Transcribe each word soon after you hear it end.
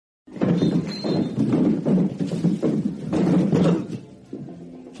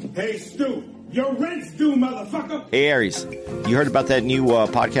Hey, Stu, your rent's due, motherfucker. Hey, Aries, you heard about that new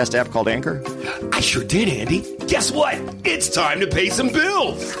podcast app called Anchor? I sure did, Andy. Guess what? It's time to pay some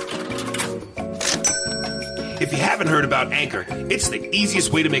bills. If you haven't heard about Anchor, it's the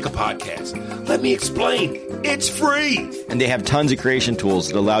easiest way to make a podcast. Let me explain. It's free. And they have tons of creation tools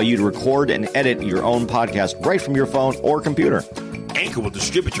that allow you to record and edit your own podcast right from your phone or computer. Anchor will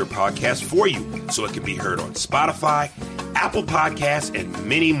distribute your podcast for you so it can be heard on Spotify, Apple Podcasts, and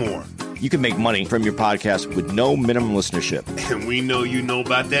many more. You can make money from your podcast with no minimum listenership. And we know you know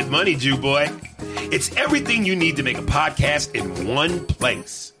about that money, Jew boy. It's everything you need to make a podcast in one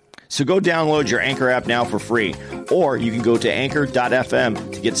place. So go download your Anchor app now for free, or you can go to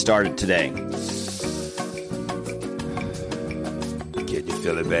anchor.fm to get started today. Can you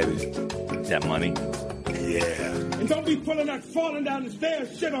feel it, baby? That money? Yeah. And don't be pulling that falling down the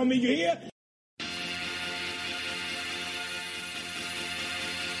stairs shit on me, you hear?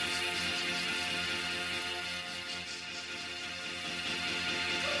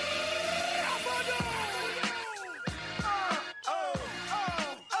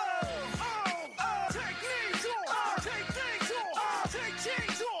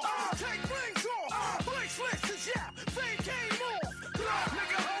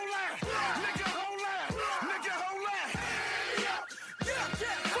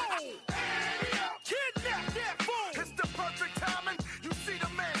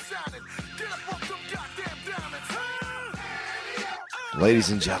 Ladies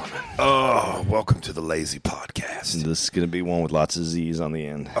and gentlemen. Oh, welcome to the Lazy Podcast. This is going to be one with lots of Z's on the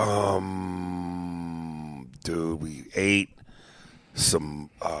end. Dude, we ate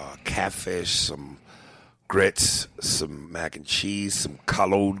some catfish, some grits, some mac and cheese, some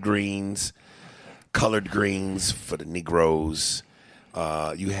colored greens for the Negroes.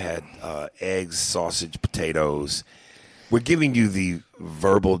 You had eggs, sausage, potatoes. We're giving you the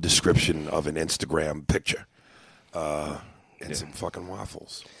verbal description of an Instagram picture. And some fucking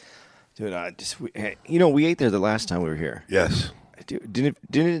waffles. Dude, we ate there the last time we were here. Yes. Dude, didn't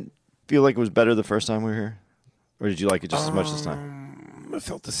it feel like it was better the first time we were here? Or did you like it just as much this time? It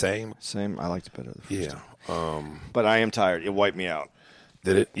felt the same. Same? I liked it better the first time. Yeah. But I am tired. It wiped me out.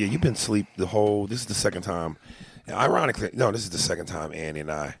 Did it? Yeah, you've been asleep this is the second time. Ironically, no, this is the second time Andy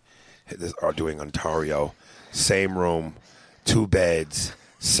and I are doing Ontario. Same room, 2 beds,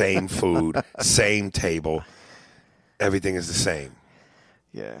 same food, same table. Everything is the same.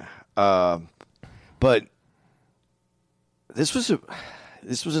 Yeah. But this was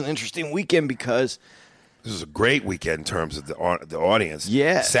an interesting weekend because this was a great weekend in terms of the audience.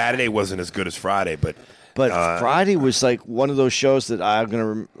 Yeah. Saturday wasn't as good as Friday, but Friday was like one of those shows that I'm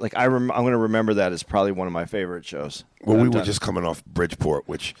gonna remember that as probably one of my favorite shows. Well, we were just coming off Bridgeport,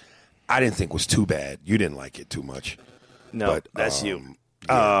 which I didn't think was too bad. You didn't like it too much. No, but, that's you.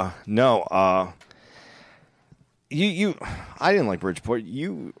 Yeah. No. I didn't like Bridgeport.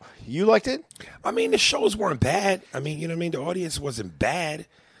 You liked it? I mean, the shows weren't bad. I mean, you know what I mean? The audience wasn't bad.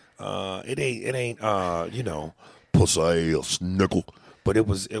 It ain't pussy or snickle. But it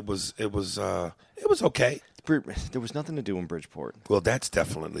was okay. There was nothing to do in Bridgeport. Well, that's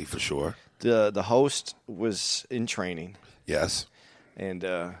definitely for sure. The host was in training. Yes. And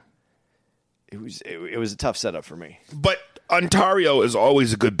it was a tough setup for me. But Ontario is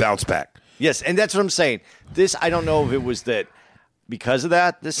always a good bounce back. Yes, and that's what I'm saying. This, I don't know if it was that because of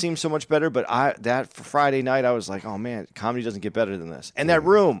that, this seems so much better, but for Friday night, I was like, oh, man, comedy doesn't get better than this. And that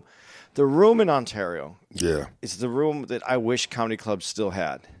room, the room in Ontario, is the room that I wish comedy clubs still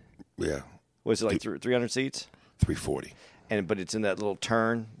had. Yeah. Was it like 300 seats? 340. But it's in that little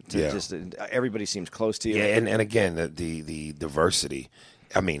turn. Just everybody seems close to you. Yeah, and again, the diversity.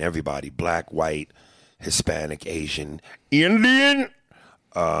 I mean, everybody, black, white, Hispanic, Asian, Indian,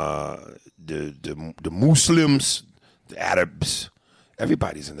 the Muslims, the Arabs,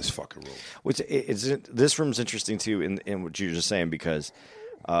 everybody's in this fucking room. This room's interesting too in what you're just saying because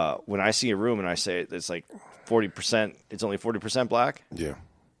when I see a room and I say it's like 40%, it's only 40% black. Yeah,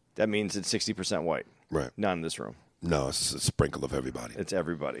 that means it's 60% white. Right. Not in this room. No, it's a sprinkle of everybody. It's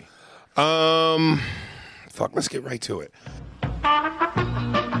everybody. Fuck, let's get right to it.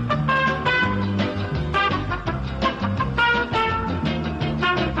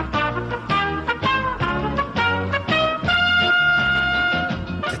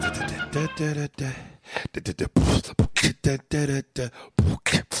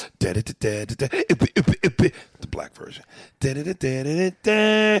 The black version. Took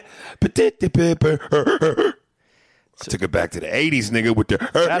it back to the 80s, nigga, with the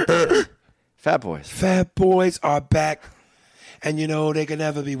Fat Boys. Fat Boys are back. And you know they can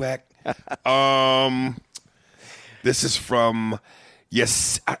never be whacked. This is from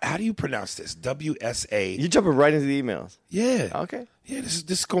Yes. How do you pronounce this? WSA. You're jumping right into the emails. Yeah. Okay. Yeah, this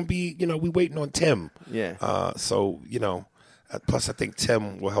is going to be, we waiting on Tim. Yeah. So, plus I think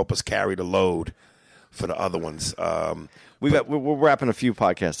Tim will help us carry the load for the other ones. We're wrapping a few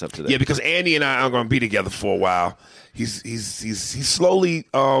podcasts up today. Yeah, because Andy and I are going to be together for a while. He's slowly,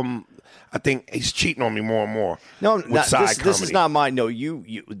 I think he's cheating on me more and more. No, this is not mine. No,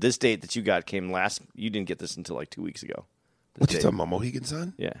 you this date that you got came last. You didn't get this until like 2 weeks ago. What you talking about, Mohegan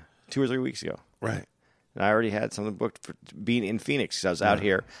Sun? Yeah, 2 or 3 weeks ago. Right. And I already had something booked for being in Phoenix because I was out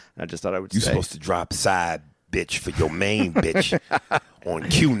here, and I just thought I would. You're supposed to drop side bitch for your main bitch on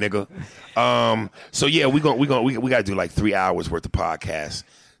cue, nigga. So yeah, we got to do like 3 hours worth of podcast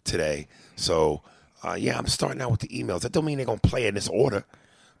today. So yeah, I'm starting out with the emails. That don't mean they're gonna play in this order,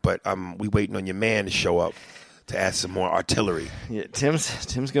 but we waiting on your man to show up to add some more artillery. Yeah,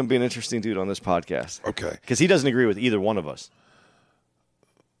 Tim's gonna be an interesting dude on this podcast. Okay, because he doesn't agree with either one of us.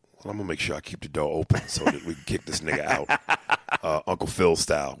 Well, I'm gonna make sure I keep the door open so that we can kick this nigga out, Uncle Phil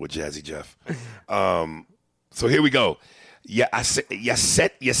style with Jazzy Jeff. So here we go. Yeah, Yasetis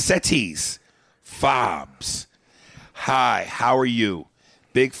Fobs. Hi, how are you?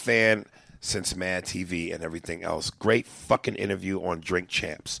 Big fan since Mad TV and everything else. Great fucking interview on Drink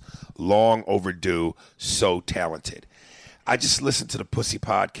Champs. Long overdue. So talented. I just listened to the Pussy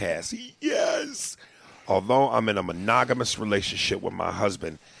podcast. Yes. Although I'm in a monogamous relationship with my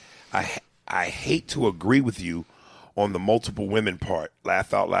husband, I hate to agree with you on the multiple women part.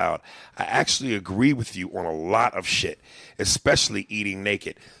 Laugh out loud. I actually agree with you on a lot of shit, especially eating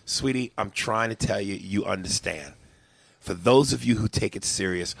naked. Sweetie, I'm trying to tell you, you understand. For those of you who take it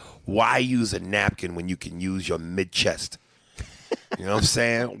serious, why use a napkin when you can use your mid-chest? You know what I'm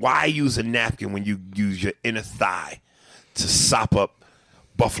saying? Why use a napkin when you use your inner thigh to sop up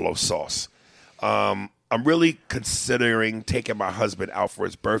buffalo sauce? I'm really considering taking my husband out for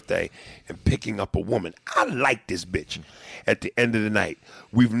his birthday and picking up a woman. I like this bitch at the end of the night.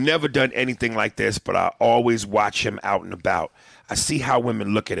 We've never done anything like this, but I always watch him out and about. I see how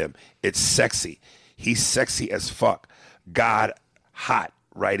women look at him. It's sexy. He's sexy as fuck. God hot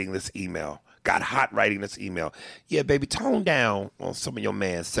writing this email. Yeah, baby, tone down on some of your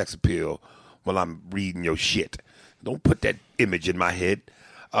man's sex appeal while I'm reading your shit. Don't put that image in my head.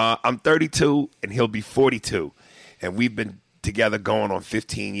 I'm 32 and he'll be 42, and we've been together going on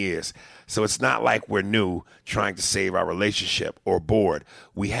 15 years. So it's not like we're new trying to save our relationship or bored.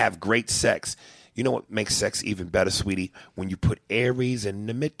 We have great sex. You know what makes sex even better, sweetie? When you put Aries in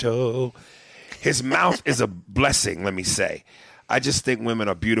the middle. His mouth is a blessing, let me say. I just think women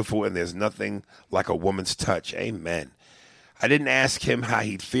are beautiful, and there's nothing like a woman's touch. Amen. I didn't ask him how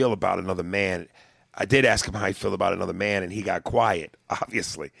he'd feel about another man. I did ask him how he felt about another man, and he got quiet,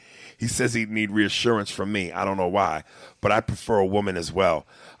 obviously. He says he'd need reassurance from me. I don't know why, but I prefer a woman as well.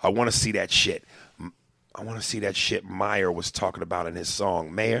 I want to see that shit. Meyer was talking about in his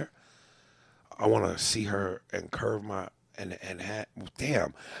song, Mayor. I want to see her and curve my, I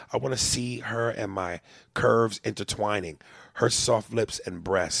want to see her and my curves intertwining, her soft lips and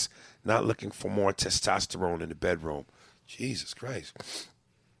breasts, not looking for more testosterone in the bedroom. Jesus Christ.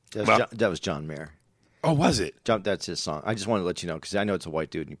 That was John Mayer. Oh, was it? That's his song. I just wanted to let you know because I know it's a white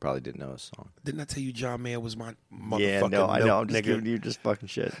dude and you probably didn't know his song. Didn't I tell you John Mayer was my motherfucking Yeah, no, I know. I'm just nigga? giving you just fucking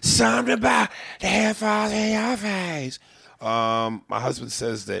shit. Something about the hair falls in your face. My husband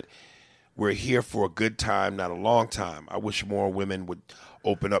says that we're here for a good time, not a long time. I wish more women would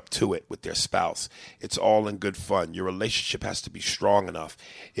open up to it with their spouse. It's all in good fun. Your relationship has to be strong enough.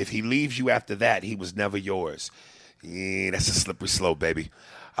 If he leaves you after that, he was never yours. Yeah, that's a slippery slope, baby.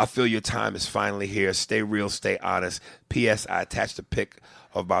 I feel your time is finally here. Stay real, stay honest. P.S. I attached a pic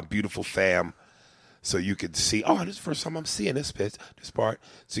of my beautiful fam so you can see. Oh, this is the first time I'm seeing this part.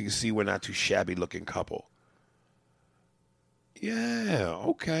 So you can see we're not too shabby looking couple. Yeah,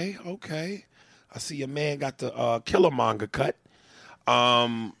 okay. I see your man got the killer manga cut.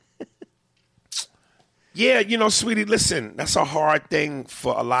 Yeah, sweetie, listen, that's a hard thing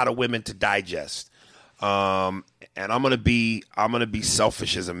for a lot of women to digest. And I'm gonna be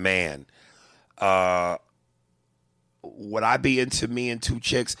selfish as a man. Would I be into me and two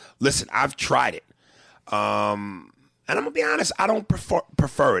chicks? Listen, I've tried it. And I'm gonna be honest, I don't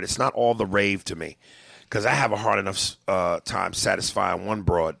prefer it. It's not all the rave to me. Because I have a hard enough time satisfying one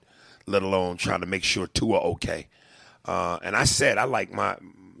broad, let alone trying to make sure two are okay. And I said I like my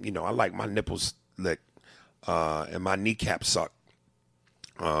nipples licked and my kneecap sucked.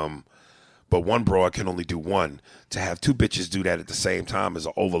 But one broad can only do one. To have two bitches do that at the same time is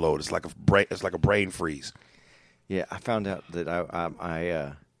an overload. It's like a brain freeze. Yeah, I found out that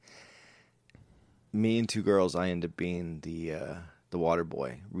I me and two girls, I end up being the the water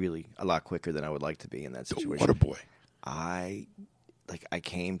boy really a lot quicker than I would like to be in that situation. Water boy. I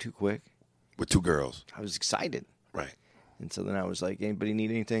came too quick. With 2 girls. I was excited. Right. And so then I was like, anybody need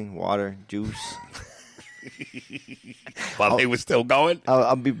anything? Water, juice? While they were still going?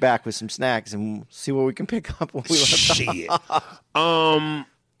 I'll be back with some snacks and see what we can pick up when we left Shit.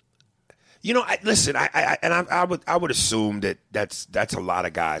 You know, listen, I would assume that's a lot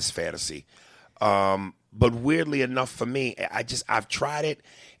of guys' fantasy. But weirdly enough for me, I've tried it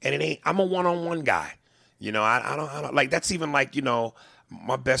and it ain't, I'm a one-on-one guy. You know, I don't like, that's even like, you know,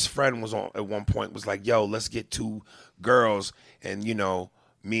 my best friend was at one point was like, yo, let's get 2 girls and, you know,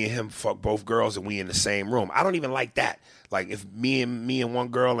 me and him fuck both girls and we in the same room. I don't even like that. Like if me and one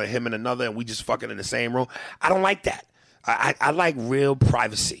girl and him and another and we just fucking in the same room, I don't like that. I like real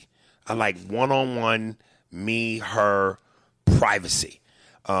privacy. I like one-on-one, me, her, privacy.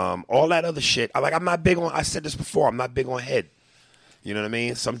 All that other shit. I'm not big on, I said this before, I'm not big on head. You know what I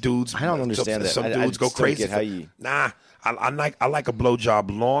mean? Some dudes. I don't understand that. Some dudes go crazy. Nah, I like a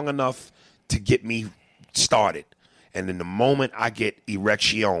blowjob long enough to get me started. And then the moment I get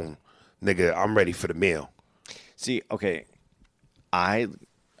erection, nigga, I'm ready for the meal. See, okay, I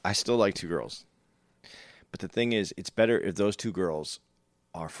still like 2 girls. But the thing is, it's better if those 2 girls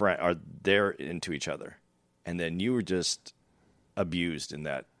are they're into each other. And then you were just abused in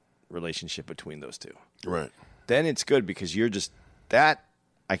that relationship between those 2. Right. Then it's good because you're just that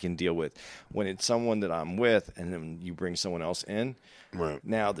I can deal with. When it's someone that I'm with and then you bring someone else in, right.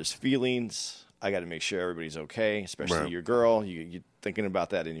 Now there's feelings. I got to make sure everybody's okay, especially right. your girl. You're thinking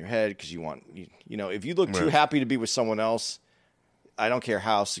about that in your head because you want, you know, if you look too happy to be with someone else, I don't care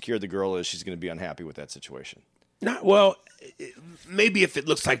how secure the girl is, she's going to be unhappy with that situation. Not well. Maybe if it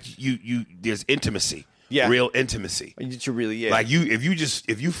looks like you there's intimacy, real intimacy. You really, like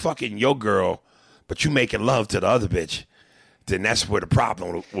if you fucking your girl, but you making love to the other bitch, then that's where the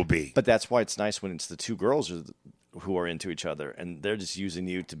problem will be. But that's why it's nice when it's the 2 girls who are into each other and they're just using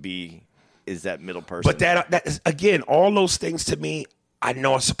you to be that middle person. But that is, again, all those things to me, I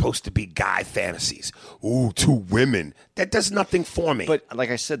know are supposed to be guy fantasies. Ooh, 2 women. That does nothing for me. But like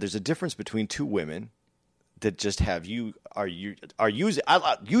I said, there's a difference between 2 women that just have are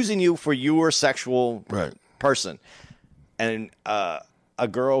using you for your sexual person, and a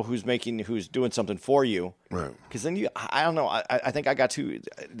girl who's doing something for you. Right. Because then I don't know. I think I got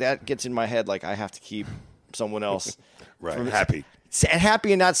that gets in my head like I have to keep someone else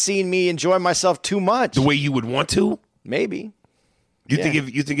happy and not seeing me enjoy myself too much the way you would want to. Maybe. You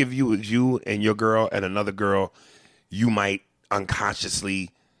think if you was you and your girl and another girl, you might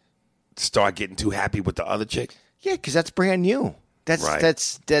unconsciously start getting too happy with the other chick? Yeah, because that's brand new.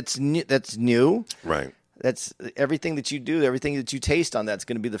 That's new. Right. That's everything that you do, everything that you taste on that's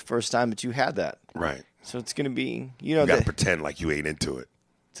going to be the first time that you had that. Right. So it's going to be, you got to pretend like you ain't into it.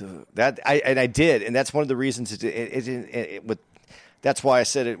 So I did, and that's one of the reasons that's why I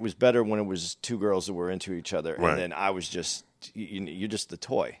said it was better when it was 2 girls that were into each other, and then I was just you're just the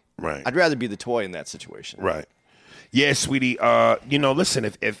toy. Right. I'd rather be the toy in that situation. Right. Yeah, sweetie. You know,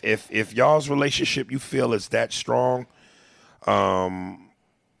 listen, if y'all's relationship you feel is that strong,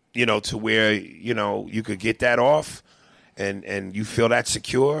 you know, to where, you know, you could get that off and you feel that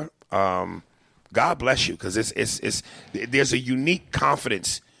secure, God bless you, because there's a unique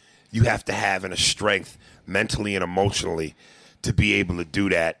confidence you have to have and a strength mentally and emotionally to be able to do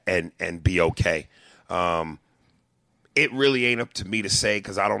that and be okay. It really ain't up to me to say,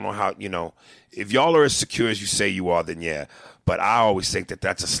 because I don't know how, you know, if y'all are as secure as you say you are, then yeah. But I always think that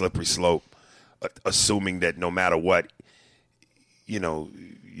that's a slippery slope, assuming that no matter what, you know,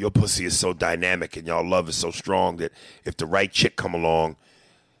 your pussy is so dynamic and y'all love is so strong that if the right chick come along,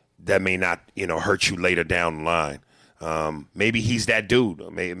 that may not, you know, hurt you later down the line. Maybe he's that dude.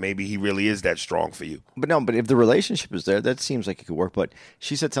 Maybe he really is that strong for you. But if the relationship is there, that seems like it could work. But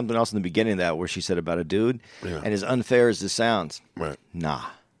she said something else in the beginning of that where she said about a dude, and as unfair as this sounds, nah.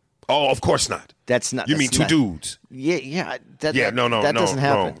 Oh, of course not. That's not. You mean two dudes? Yeah. That doesn't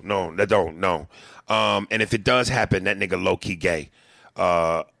happen. No, that don't. No. And if it does happen, that nigga low key gay.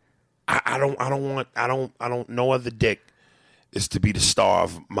 I don't want no other dick is to be the star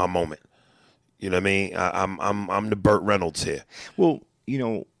of my moment. You know what I mean? I'm the Burt Reynolds here. Well, you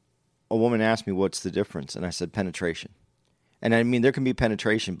know, a woman asked me what's the difference, and I said penetration. And I mean, there can be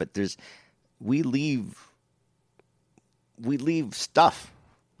penetration, but we leave stuff.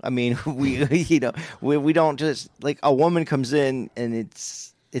 I mean, we don't just, like, a woman comes in and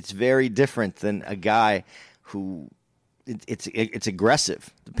it's very different than a guy who it's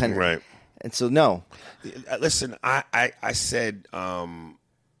aggressive. Right. And so no. Listen, I said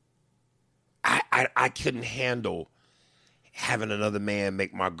I couldn't handle having another man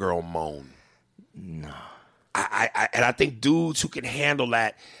make my girl moan. No. I think dudes who can handle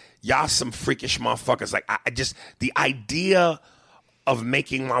that, y'all some freakish motherfuckers. Like, I just, the idea of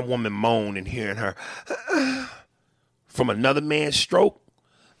making my woman moan and hearing her from another man's stroke,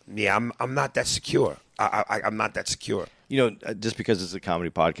 yeah, I'm not that secure. I'm not that secure. You know, just because it's a comedy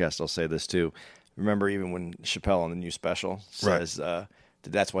podcast, I'll say this too. Remember, even when Chappelle on the new special says that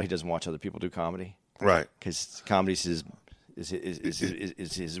that's why he doesn't watch other people do comedy, right? Because comedy's his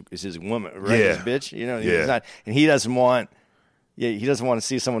woman, right? Yeah. His bitch, you know. Yeah. He's not, and he doesn't want. Yeah, he doesn't want to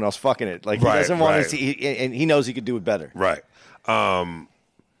see someone else fucking it. Like he doesn't want to see, and he knows he could do it better. Right.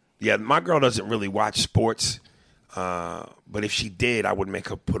 Yeah, my girl doesn't really watch sports, but if she did, I would make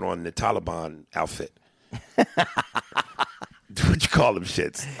her put on the Taliban outfit. What you call them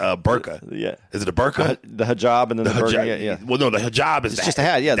shits? Burqa. Yeah. Is it a burqa? The hijab and then the burqa. hijab. Yeah. Well, no, the hijab is just a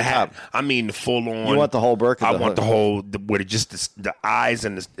hat. Yeah, the hat. I mean, the full on. You want the whole burqa? I want the whole with just the eyes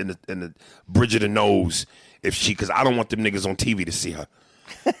and the bridge of the nose. Because I don't want them niggas on TV to see her.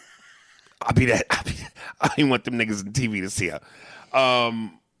 I didn't want them niggas on TV to see her.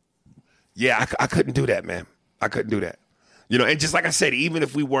 Yeah, I couldn't do that, man. I couldn't do that. You know, and just like I said, even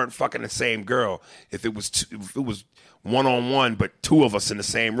if we weren't fucking the same girl, if it was one-on-one, but two of us in the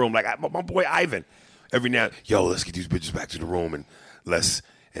same room, like my boy Ivan, every now, let's get these bitches back to the room and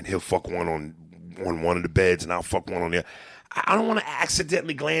he'll fuck one on one of the beds and I'll fuck one on the other. I don't want to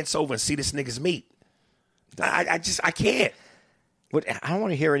accidentally glance over and see this nigga's meat. I can't. I don't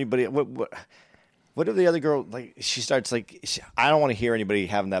want to hear anybody. What if the other girl, like, she starts, like, I don't want to hear anybody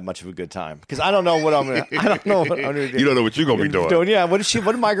having that much of a good time. Because I don't know what I'm going to, I don't know what I'm going to do. You don't know what you're going to be doing. Yeah, what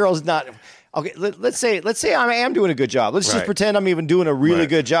if my girl's not, okay, let's say I am doing a good job. Let's just pretend I'm even doing a really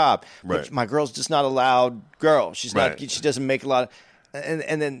good job. Right. But my girl's just not a loud girl. She's not, she doesn't make a lot of,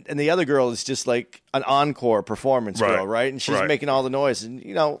 and the other girl is just like an encore performance girl, right? And she's making all the noise. And,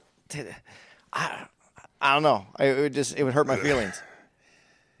 you know, I don't know. It would hurt my feelings.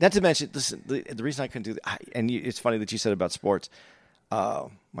 Not to mention, listen, the reason I couldn't do that, and it's funny that you said about sports.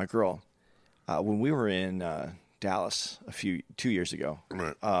 My girl, when we were in Dallas 2 years ago,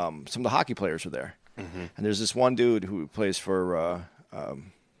 some of the hockey players were there. Mm-hmm. And there's this one dude who plays for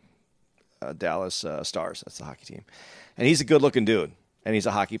Dallas Stars. That's the hockey team. And he's a good-looking dude, and he's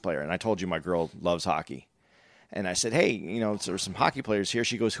a hockey player. And I told you my girl loves hockey. And I said, hey, you know, there's some hockey players here.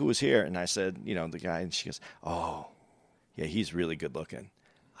 She goes, who was here? And I said, you know, the guy. And she goes, oh, yeah, he's really good-looking.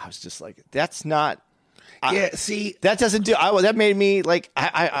 I was just like, that's not. See, that doesn't do. That made me like.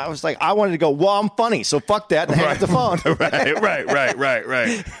 I was like, I wanted to go. Well, I'm funny, so fuck that and hang up the phone.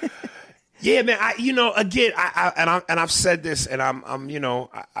 right. Yeah, man. Again, I've said this, and I'm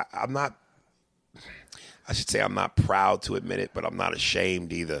not. I should say I'm not proud to admit it, but I'm not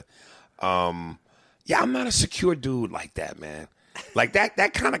ashamed either. I'm not a secure dude like that, man. Like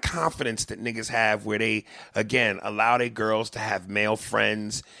that kind of confidence that niggas have where they, again, allow their girls to have male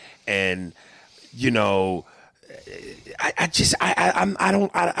friends and, you know, I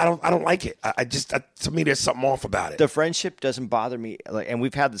don't like it. To me, there's something off about it. The friendship doesn't bother me. And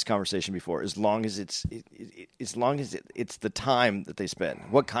we've had this conversation before, as long as it's the time that they spend,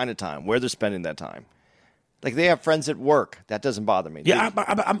 what kind of time, where they're spending that time. Like, they have friends at work. That doesn't bother me. Yeah,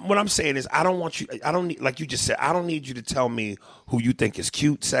 what I'm saying is I don't want you, I don't need, like you just said, I don't need you to tell me who you think is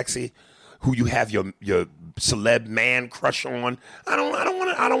cute, sexy, who you have your celeb man crush on. I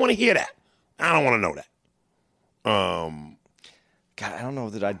don't want to hear that. I don't want to know that. God, I don't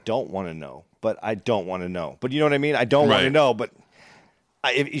know that I don't want to know, but I don't want to know. But you know what I mean? I don't want to know, but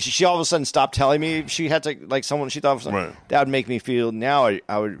if she all of a sudden stopped telling me she had to, like, someone she thought was, that would make me feel, now I'd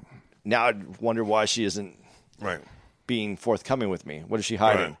wonder why she isn't being forthcoming with me. What is she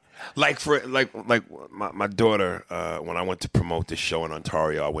hiding? Like my daughter, when I went to promote this show in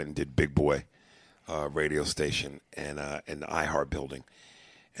Ontario, I went and did Big Boy radio station and in the iHeart building.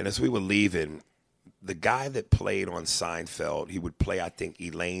 And as we were leaving, the guy that played on Seinfeld, he would play, I think,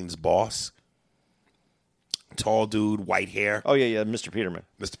 Elaine's boss. Tall dude, white hair. Oh, yeah, Mr. Peterman.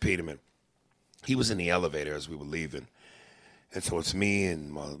 Mr. Peterman. He was in the elevator as we were leaving. And so it's me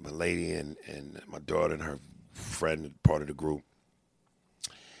and my lady and my daughter and her friend, part of the group.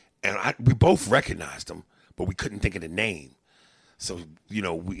 And we both recognized him, but we couldn't think of the name. So, you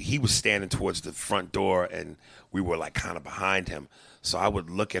know, he was standing towards the front door, and we were, like, kind of behind him. So I would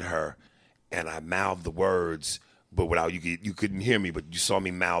look at her, and I mouthed the words, but without you couldn't hear me, but you saw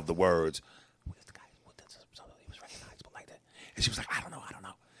me mouth the words. Who's the guy? He was recognizable like that. And she was like, I don't know.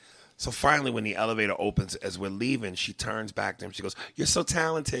 So finally, when the elevator opens, as we're leaving, she turns back to him. She goes, "You're so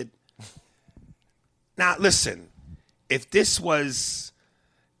talented." Now, listen, if this was,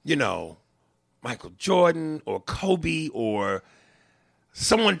 you know, Michael Jordan or Kobe or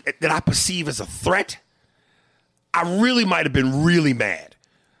someone that I perceive as a threat, I really might have been really mad.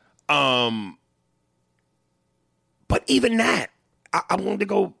 But even that, I wanted to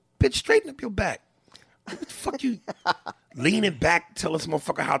go, bitch, straighten up your back. What the fuck you leaning back, tell this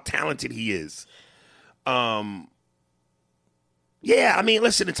motherfucker how talented he is. Yeah, I mean,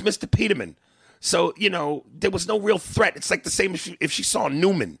 listen, it's Mr. Peterman. So, there was no real threat. It's like the same if she saw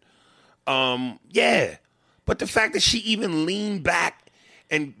Newman. Yeah. But the fact that she even leaned back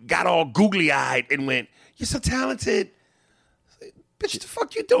and got all googly-eyed and went, you're so talented. Bitch, what the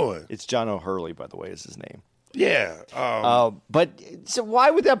fuck you doing? It's John O'Hurley, by the way, is his name. Yeah. But so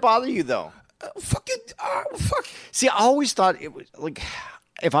why would that bother you, though? Fuck it. Fuck. See, I always thought it was like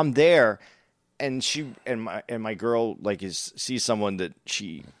if I'm there and she and my girl sees someone that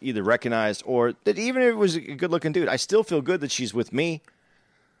she either recognized or that even if it was a good looking dude, I still feel good that she's with me.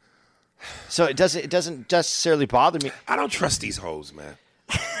 So it doesn't necessarily bother me. I don't trust these hoes, man.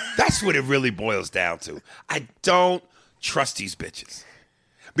 That's what it really boils down to. I don't trust these bitches.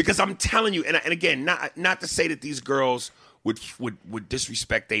 Because I'm telling you, and again, not to say that these girls would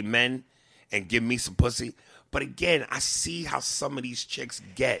disrespect they men and give me some pussy, but again, I see how some of these chicks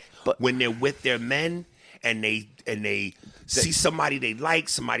get when they're with their men and they see somebody they like,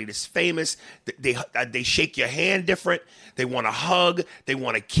 somebody that's famous. They shake your hand different. They want to hug. They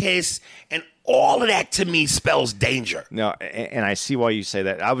want to kiss, and all of that to me spells danger. No, and I see why you say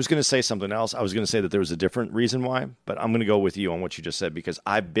that. I was going to say something else. I was going to say that there was a different reason why, but I'm going to go with you on what you just said because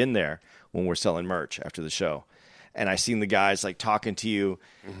I've been there when we're selling merch after the show, and I seen the guys talking to you,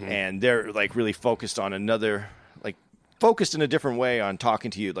 and they're really focused on another, focused in a different way on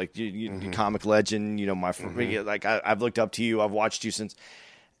talking to you, you comic legend. I've looked up to you. I've watched you since,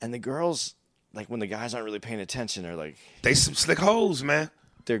 and the girls, when the guys aren't really paying attention, are they some slick hoes, man.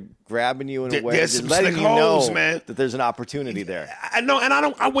 They're grabbing you in a way, there's some letting slick you know hoes, man, that there's an opportunity there. I know, and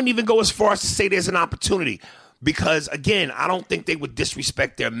I wouldn't even go as far as to say there's an opportunity because, again, I don't think they would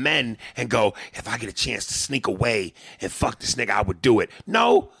disrespect their men and go, if I get a chance to sneak away and fuck this nigga, I would do it.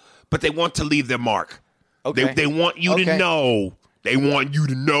 No, but they want to leave their mark. Okay. They want you to know. They want you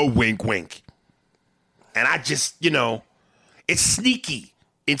to know, wink, wink. And I just, it's sneaky.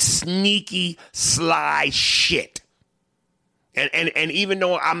 It's sneaky, sly shit. And even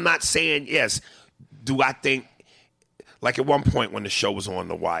though I'm not saying yes, do I think, at one point when the show was on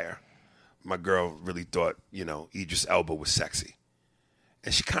The Wire, my girl really thought, Idris Elba was sexy.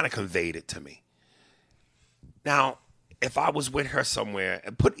 And she kind of conveyed it to me. Now, if I was with her somewhere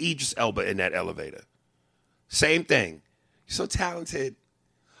and put Idris Elba in that elevator, same thing. You're so talented.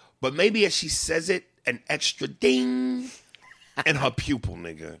 But maybe as she says it, an extra ding in her pupil,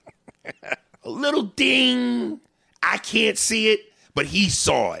 nigga. A little ding. I can't see it, but he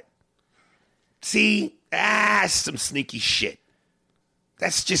saw it. See? Some sneaky shit.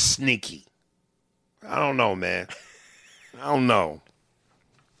 That's just sneaky. I don't know, man. I don't know.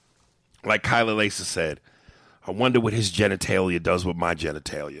 Like Kyla Lacey said, I wonder what his genitalia does with my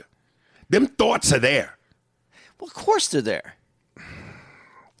genitalia. Them thoughts are there. Well, of course they're there.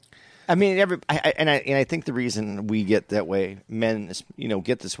 I mean, I think the reason we get that way, men,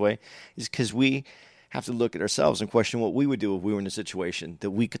 get this way, is because we have to look at ourselves and question what we would do if we were in a situation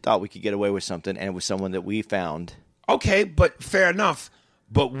that we thought we could get away with something, and it was someone that we found. Okay, but fair enough.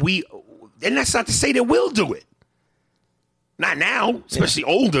 But and that's not to say that we'll do it. Not now, especially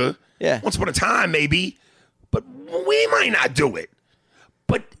older. Yeah. Once upon a time, maybe. But we might not do it.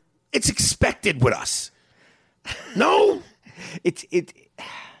 But it's expected with us. No?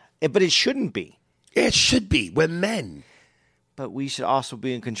 But it shouldn't be. It should be. We're men. But we should also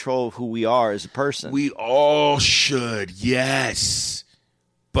be in control of who we are as a person. We all should, yes.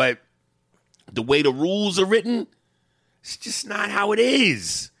 But the way the rules are written, it's just not how it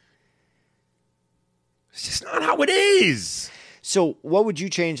is. It's just not how it is. So what would you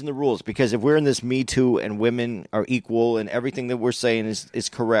change in the rules? Because if we're in this Me Too and women are equal and everything that we're saying is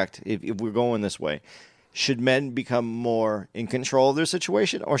correct, if we're going this way, should men become more in control of their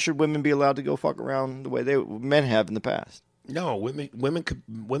situation, or should women be allowed to go fuck around the way men have in the past? No,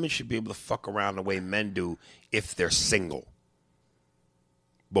 women should be able to fuck around the way men do if they're single.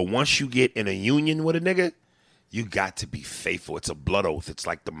 But once you get in a union with a nigga, you got to be faithful. It's a blood oath. It's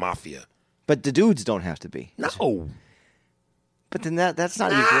like the mafia. But the dudes don't have to be. No. But then that's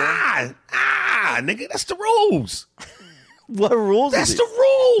not equal. Nigga, that's the rules. What rules? That's the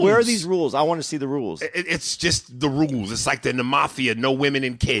rules. Where are these rules? I want to see the rules. It's just the rules. It's like in the mafia, no women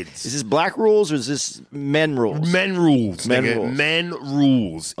and kids. Is this black rules or is this men rules? Men rules. Men nigga. rules. Men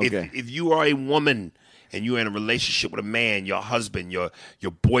rules. Okay. If you are a woman and you're in a relationship with a man, your husband, your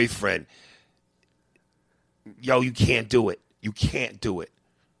boyfriend, Yo, you can't do it. You can't do it.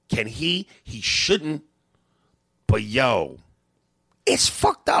 Can he? He shouldn't. But yo, it's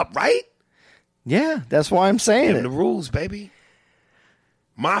fucked up, right? Yeah, that's why I'm saying Them the it. rules, baby.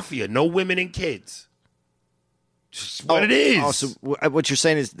 Mafia, no women and kids. Just what it is. Oh, so what you're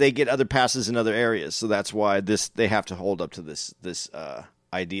saying is they get other passes in other areas, so that's why they have to hold up to this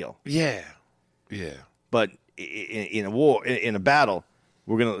ideal. Yeah. But in a war, in a battle,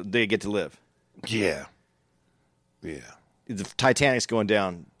 they get to live. Yeah. If the Titanic's going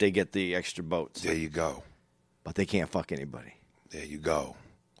down, they get the extra boats, There you go. but they can't fuck anybody There you go.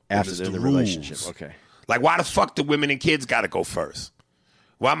 after There's they're in the the relationship. rules. Okay. Like, why the fuck the women and kids got to go first?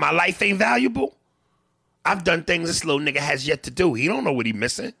 Why my life ain't valuable? I've done things this little nigga has yet to do. He don't know what he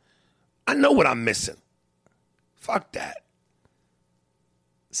missing. I know what I'm missing. Fuck that.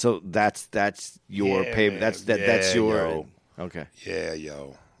 So that's your Yeah, payment. man. That's your yo. okay. Yeah,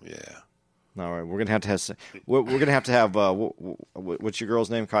 yo. Yeah. All right, we're gonna have to have what's your girl's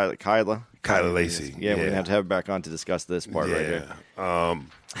name? Kyla Lacey. Yeah, we're gonna have to have her back on to discuss this part right here.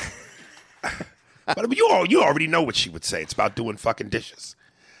 But you already know what she would say. It's about doing fucking dishes.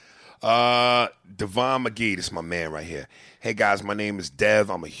 Devon McGee, this is my man right here. Hey guys, my name is Dev.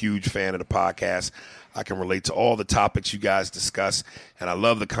 I'm a huge fan of the podcast. I can relate to all the topics you guys discuss, and I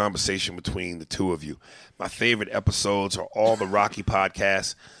love the conversation between the two of you. My favorite episodes are all the Rocky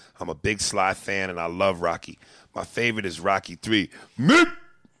podcasts. I'm a big Sly fan, and I love Rocky. My favorite is Rocky 3.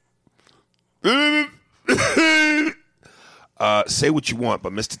 Say what you want,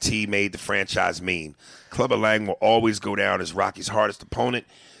 but Mr. T made the franchise mean. Clubber Lang will always go down as Rocky's hardest opponent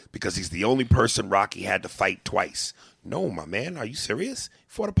because he's the only person Rocky had to fight twice. No, my man, are you serious? He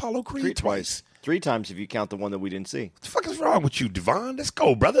fought Apollo Creed twice. 3 times if you count the one that we didn't see. What the fuck is wrong with you, Devon? Let's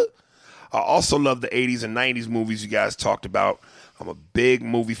go, brother. I also love the 80s and 90s movies you guys talked about. I'm a big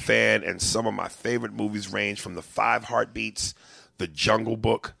movie fan, and some of my favorite movies range from The Five Heartbeats, The Jungle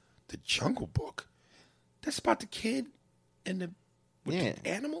Book. The Jungle Book? That's about the kid and the the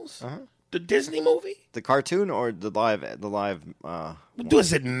animals? Uh-huh. The Disney movie? The cartoon or the live?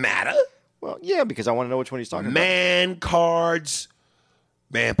 Does it matter? Well, yeah, because I want to know which one he's talking Man cards.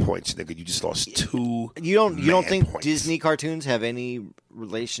 Man points, nigga. You just lost 2. about. You don't think points. Disney cartoons have any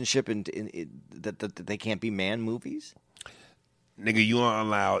relationship in that they can't be man movies? Nigga, you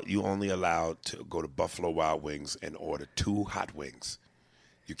only allowed to go to Buffalo Wild Wings and order 2 hot wings.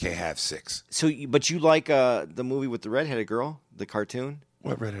 You can't have 6. So, but you like the movie with the redheaded girl, the cartoon?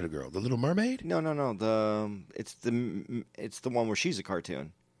 What redheaded girl? The Little Mermaid? No. It's the one where she's a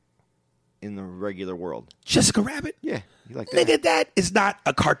cartoon in the regular world. Jessica Rabbit? Yeah, you like that? Nigga, that is not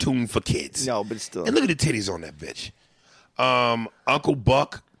a cartoon for kids. No, but it's still. And look at the titties on that bitch. Uncle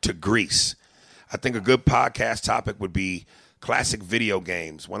Buck to Grease. I think a good podcast topic would be classic video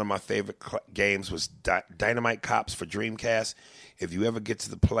games. One of my favorite games was Dynamite Cops for Dreamcast. If you ever get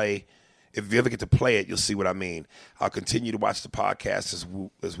to play it, you'll see what I mean. I'll continue to watch the podcast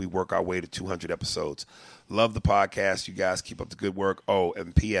as we work our way to 200 episodes. Love the podcast. You guys keep up the good work. Oh,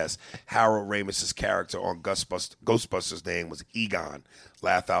 and P.S. Harold Ramis's character on Ghostbusters' name was Egon.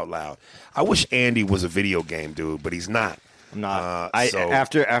 Laugh out loud. I wish Andy was a video game dude, but he's not. I'm not.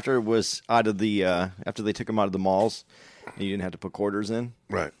 After it was out of the after they took him out of the malls, and you didn't have to put quarters in.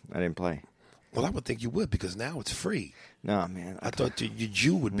 Right. I didn't play. Well, I would think you would because now it's free. No, man. I thought your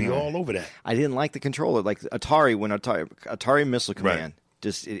Jew would be all over that. I didn't like the controller. Like Atari Missile Command,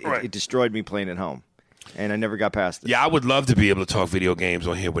 it destroyed me playing at home, and I never got past it. Yeah, I would love to be able to talk video games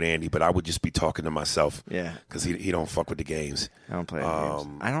on here with Andy, but I would just be talking to myself. Yeah, because he don't fuck with the games. I don't play games.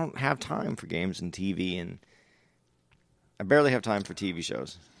 I don't have time for games and TV, and I barely have time for TV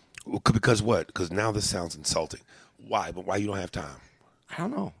shows. Well, because what? Because now this sounds insulting. Why? But why you don't have time? I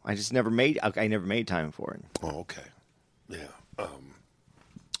don't know. I just never made. I never made time for it. Oh, okay. Yeah.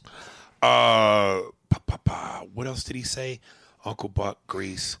 What else did he say? Uncle Buck,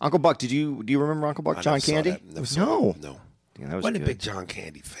 Grease. Uncle Buck. Do you remember Uncle Buck? John Candy? No. Yeah, that was wasn't good. a big John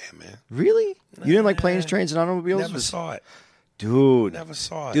Candy fan, man. Really? You didn't like Planes, Trains, and Automobiles? Never saw it. Dude. Never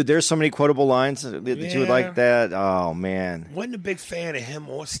saw it. Dude, there's so many quotable lines that you would like that. Oh, man. Wasn't a big fan of him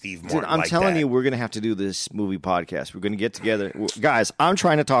or Steve Martin. Dude, I'm telling you, we're going to have to do this movie podcast. We're going to get together. Guys, I'm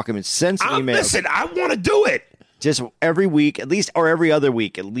trying to talk him in sense emails. Listen, I want to do it. Just every week, at least, or every other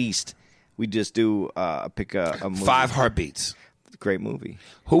week, at least, we just do pick a movie. 5 Heartbeats. Great movie.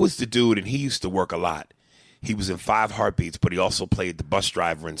 Who was the dude, and he used to work a lot. He was in 5 Heartbeats, but he also played the bus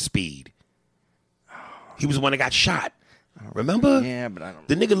driver in Speed. He was the one that got shot. Remember? Yeah, but I don't.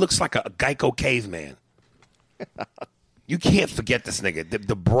 The nigga looks like a Geico caveman. You can't forget this nigga.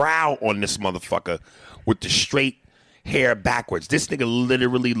 The brow on this motherfucker with the straight hair backwards. This nigga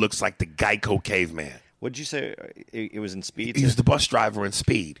literally looks like the Geico caveman. What did you say? It was in Speed? He was the bus driver in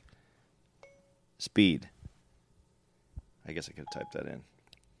Speed. Speed. I guess I could have typed that in.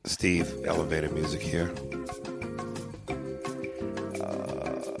 Steve, elevator music here.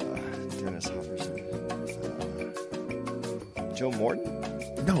 Dennis Hopperson. Joe Morton?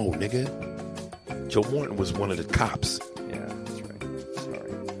 No, nigga. Joe Morton was one of the cops. Yeah, that's right.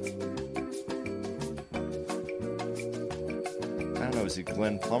 Sorry. I don't know. Is it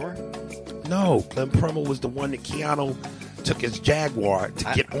Glenn Plummer? No, Glenn Plummer was the one that Keanu took his Jaguar to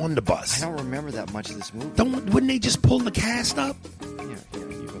get on the bus. I don't remember that much of this movie. Wouldn't they just pull the cast up? Yeah,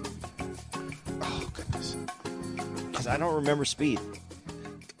 you Oh, goodness. because I don't remember Speed.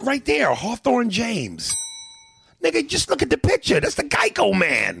 Right there, Hawthorne James. Nigga, just look at the picture. That's the Geico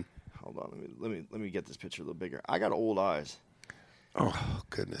man. Hold on, let me get this picture a little bigger. I got old eyes, Oh,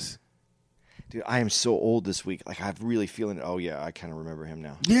 goodness. dude. I am so old this week. Like I'm really feeling it. Oh yeah, I kind of remember him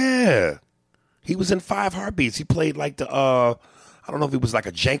now. Yeah. He was in 5 Heartbeats. He played like the, I don't know if he was like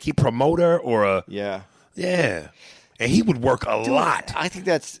a janky promoter or a, Yeah, yeah. And he would work a lot. I think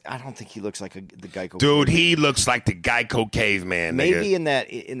I don't think he looks like the Geico. Dude, he looks like the Geico caveman, Maybe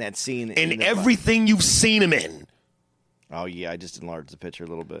nigga. in that scene. In the- everything you've seen him in. Oh yeah, I just enlarged the picture a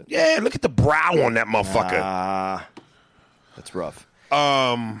little bit. Yeah, look at the brow on that motherfucker. That's rough.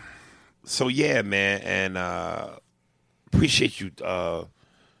 So yeah, man, and appreciate you,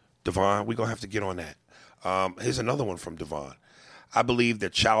 Devon. We're gonna have to get on that. Here's another one from Devon. I believe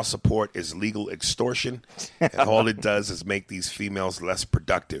that child support is legal extortion, and all it does is make these females less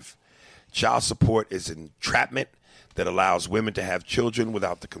productive. Child support is entrapment that allows women to have children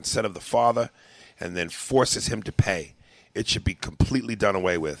without the consent of the father and then forces him to pay. It should be completely done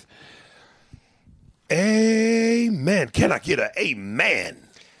away with. Amen. Can I get an amen?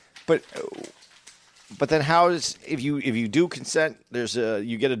 But then how is if you do consent?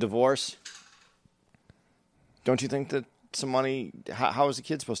 You get a divorce. Don't you think that some money? How is the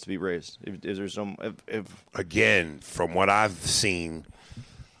kid supposed to be raised? If there's some if Again, from what I've seen,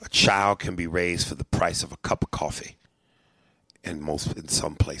 a child can be raised for the price of a cup of coffee in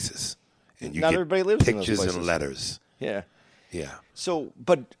some places, and you Not get everybody lives in those pictures places. and letters. yeah. Yeah, So,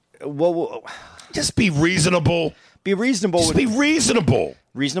 but what just be reasonable. be reasonable? Just be reasonable.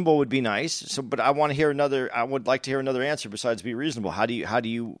 Reasonable would be nice. So, but I want to hear another. I would like to hear another answer besides be reasonable. How do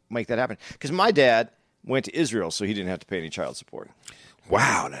you make that happen? Because my dad went to Israel, so he didn't have to pay any child support.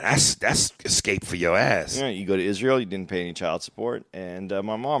 Wow, now that's escape for your ass. Yeah, you go to Israel, you didn't pay any child support, and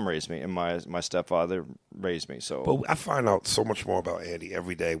my mom raised me, and my stepfather raised me. So, But I find out so much more about Andy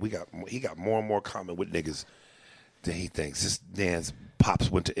every day. He got more and more common with niggas than he thinks. This man's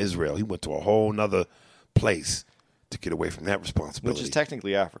pops went to Israel. He went to a whole nother place to get away from that responsibility. which is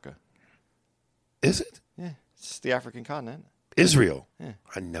technically Africa. Is it? Yeah, it's the African continent. Israel? Yeah.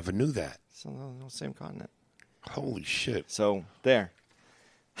 I never knew that. It's on the same continent. Holy shit. So there.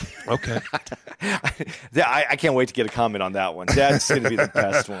 Okay. I can't wait to get a comment on that one. That's going to be the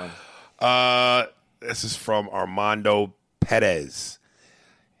best one. This is from Armando Perez.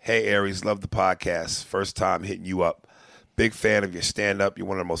 Hey, Aries, love the podcast. First time hitting you up. Big fan of your stand-up. You're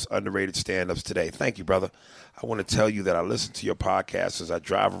one of the most underrated stand-ups today. Thank you, brother. I want to tell you that I listen to your podcast as I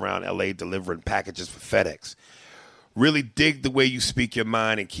drive around L.A. delivering packages for FedEx. Really dig the way you speak your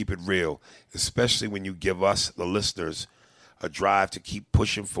mind and keep it real, especially when you give us, the listeners, a drive to keep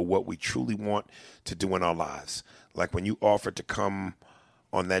pushing for what we truly want to do in our lives. Like when you offered to come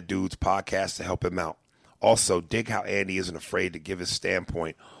on that dude's podcast to help him out. Also, dig how Andy isn't afraid to give his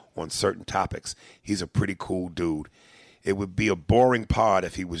standpoint on certain topics. He's a pretty cool dude. It would be a boring pod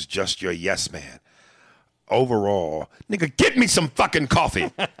if he was just your yes man. Overall, nigga, get me some fucking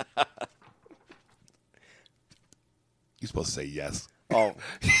coffee. You're supposed to say yes. Oh,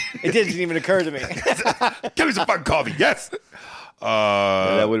 it didn't even occur to me. Give me some fucking coffee. Yes.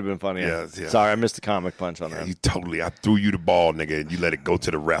 That would have been funny. yes, yeah. Sorry, I missed the comic punch on that. I threw you the ball, nigga, and you let it go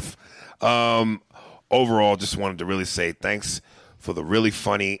to the ref. Overall, just wanted to really say thanks for the really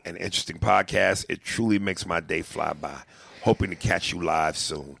funny and interesting podcast. It truly makes my day fly by. Hoping to catch you live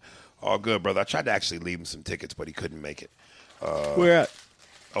soon. All good, brother. I tried to actually leave him some tickets, but he couldn't make it. Where at?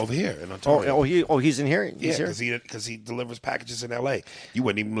 Over here in Ontario. He's in here. yeah, He's here. because he delivers packages in L.A. You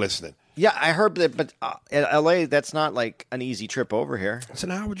weren't even listening. Yeah, I heard that, but at LA, that's not like an easy trip over here. It's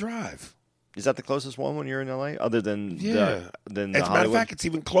an hour drive. Is that the closest one when you're in LA, other than Yeah. than As the a matter of Hollywood? fact, it's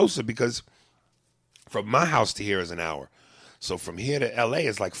even closer because from my house to here is an hour. So from here to L.A.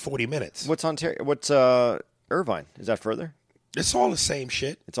 is like 40 minutes. What's Ontario? What's Irvine? Is that further? It's all the same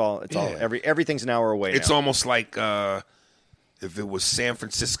shit. It's all Yeah. everything's an hour away. It's now. almost like if it was San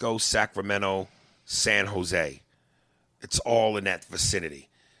Francisco, Sacramento, San Jose. It's all in that vicinity.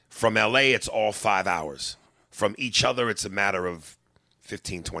 From LA, it's all 5 hours. From each other, it's a matter of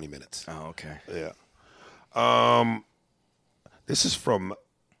 15, 20 minutes. Oh, okay. Yeah. This is from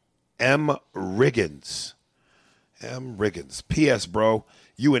M. Riggins. M. Riggins. P.S., bro,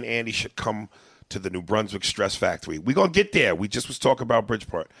 you and Andy should come to the New Brunswick Stress Factory. We're going to get there. We just was talking about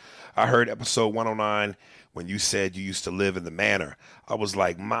Bridgeport. I heard episode 109 when you said you used to live in the Manor. I was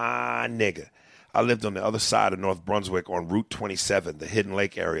like, my nigga. I lived on the other side of North Brunswick on Route 27, the Hidden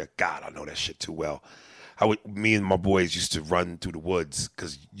Lake area. God, I know that shit too well. Me and my boys used to run through the woods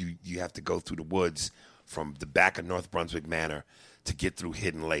because you have to go through the woods from the back of North Brunswick Manor to get through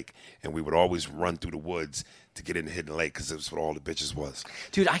Hidden Lake. And we would always run through the woods to get into Hidden Lake because that's what all the bitches was.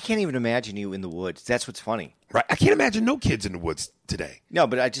 Dude, I can't even imagine you in the woods. That's what's funny. Right? I can't imagine no kids in the woods today. No,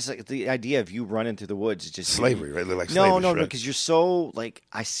 but I just like the idea of you running through the woods is just Slavery, right? Like no, slavery, no, right? because you're so like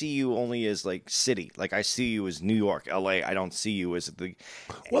I see you only as like city. Like I see you as New York, LA. I don't see you as the.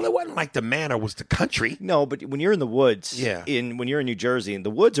 Well, it wasn't like the Manor was the country. No, but when you're in the woods, Yeah. when you're in New Jersey, and the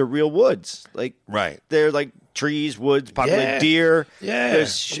woods are real woods. Like Right. they're like trees, woods, populated Yeah. deer. Yeah.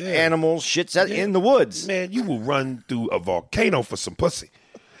 There's Yeah. animals, shit's in the woods. Man, you will run through a volcano for some pussy.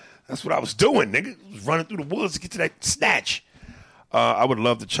 That's what I was doing, nigga. I was running through the woods to get to that snatch. I would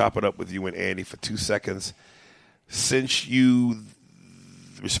love to chop it up with you and Andy for 2 seconds. Since you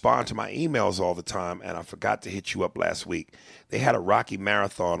respond to my emails all the time, and I forgot to hit you up last week, they had a Rocky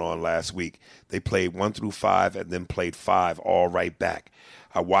Marathon on last week. They played 1 through 5 and then played 5 all right back.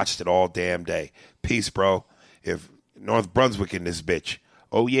 I watched it all damn day. Peace, bro. If North Brunswick in this bitch.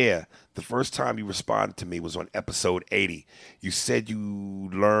 Oh, yeah. The first time you responded to me was on episode 80. You said you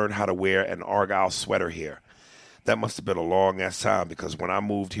learned how to wear an Argyle sweater here. That must have been a long-ass time because when I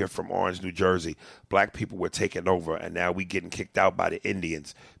moved here from Orange, New Jersey, black people were taking over, and now we getting kicked out by the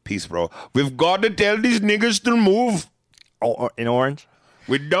Indians. Peace, bro. We've got to tell these niggas to move. Oh, in Orange?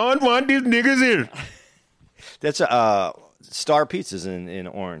 We don't want these niggas here. That's Star Pizza's in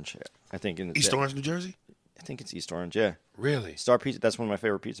Orange. I think in East Orange, New Jersey? I think it's East Orange. Yeah. Really? Star Pizza. That's one of my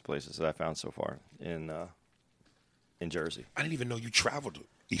favorite pizza places that I found so far in Jersey. I didn't even know you traveled to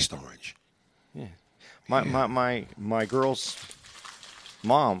East Orange. Yeah. My girl's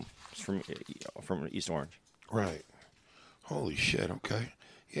mom is from East Orange. Right. Holy shit, okay.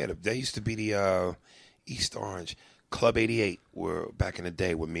 Yeah, there used to be the East Orange Club 88 were back in the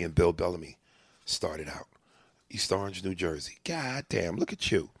day when me and Bill Bellamy started out. East Orange, New Jersey. God damn, look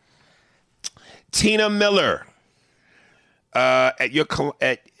at you. Tina Miller. At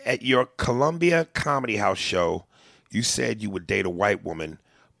your Columbia Comedy House show, you said you would date a white woman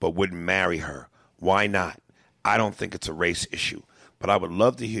but wouldn't marry her. Why not? I don't think it's a race issue, but I would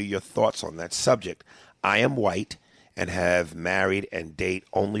love to hear your thoughts on that subject. I am white and have married and date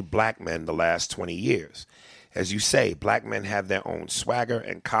only black men the last 20 years. As you say, black men have their own swagger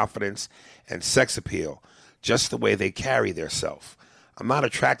and confidence and sex appeal, just the way they carry theirself. I'm not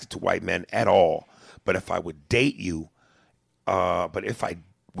attracted to white men at all, but if I would date you,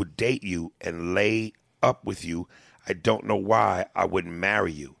 and lay up with you, I don't know why I wouldn't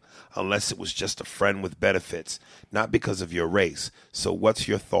marry you, unless it was just a friend with benefits, not because of your race. So what's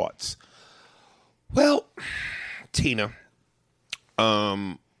your thoughts? Well, Tina,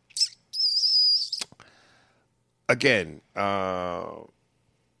 again, I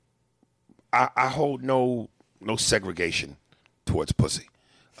hold no segregation towards pussy.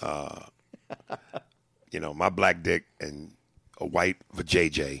 My black dick and a white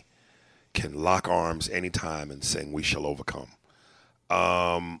vajayjay can lock arms anytime and sing "We Shall Overcome."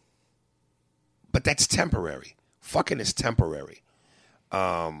 But that's temporary. Fucking is temporary.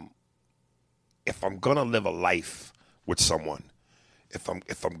 If I'm gonna live a life with someone, if I'm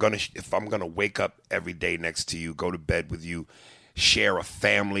gonna wake up every day next to you, go to bed with you, share a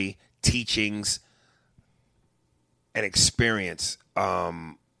family, teachings, and experience,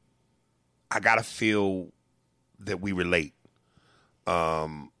 I gotta feel that we relate.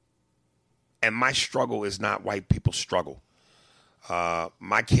 And my struggle is not white people's struggle.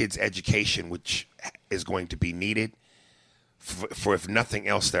 My kids' education, which is going to be needed for if nothing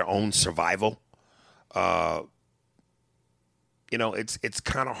else, their own survival. It's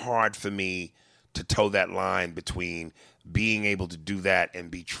kind of hard for me to toe that line between being able to do that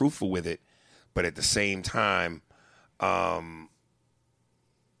and be truthful with it, but at the same time,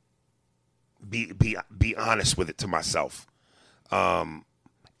 be honest with it to myself. And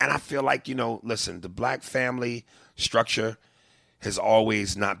I feel like, listen, the black family structure has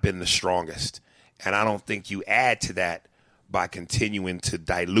always not been the strongest. And I don't think you add to that by continuing to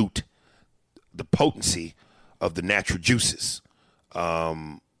dilute the potency of the natural juices.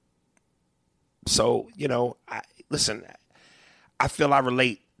 I feel I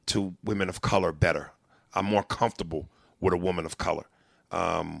relate to women of color better. I'm more comfortable with a woman of color.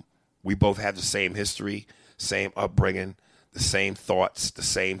 We both have the same history, same upbringing, the same thoughts, the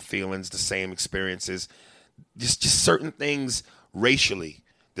same feelings, the same experiences. Just certain things racially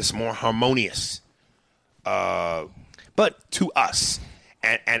that's more harmonious, but to us.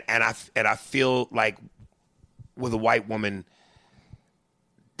 And I feel like with a white woman,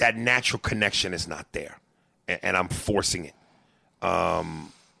 that natural connection is not there, and I'm forcing it.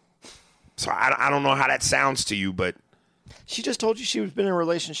 So I don't know how that sounds to you, but she just told you she's been in a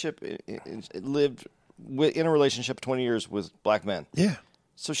relationship, lived in a relationship 20 years with black men. yeah.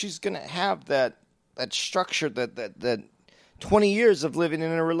 So she's gonna have that structure, that 20 years of living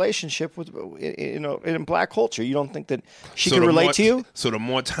in a relationship with in black culture. You don't think that she can relate to you? So the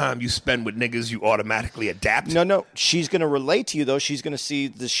more time you spend with niggas, you automatically adapt? No. She's going to relate to you, though. She's going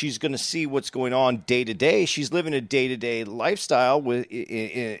to see what's going on day to day. She's living a day to day lifestyle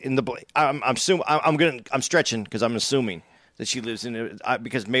I'm stretching because I'm assuming that she lives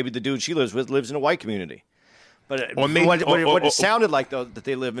because maybe the dude she lives with lives in a white community. But what it sounded like, though, that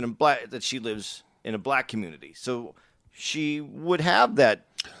they live that she lives in a black community. So she would have that.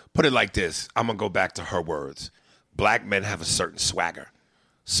 Put it like this. I'm going to go back to her words. Black men have a certain swagger.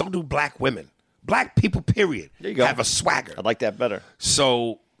 So do black women. Black people, period, there you go. have a swagger. I like that better.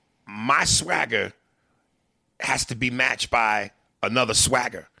 So my swagger has to be matched by another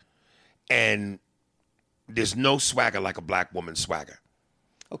swagger. And there's no swagger like a black woman's swagger.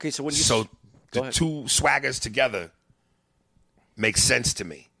 Okay, so when you... So the two swaggers together makes sense to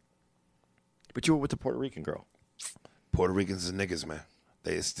me. But you were with the Puerto Rican girl. Puerto Ricans are niggas, man.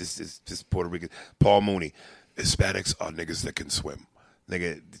 It's just Puerto Rican. Paul Mooney. Hispanics are niggas that can swim.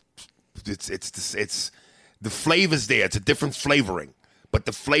 Nigga, it's the flavor's there. It's a different flavoring, but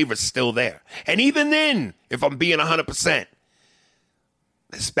the flavor's still there. And even then, if I'm being 100%,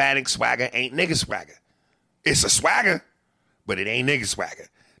 Hispanic swagger ain't nigga swagger. It's a swagger, but it ain't nigga swagger.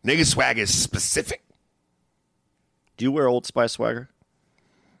 Nigga swagger is specific. Do you wear Old Spice swagger?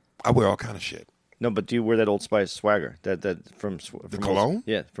 I wear all kind of shit. No, but do you wear that Old Spice swagger? That from cologne?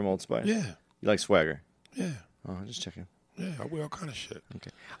 Yeah, from Old Spice. Yeah. You like swagger? Yeah. Oh, I'm just checking. Yeah, I wear all kind of shit.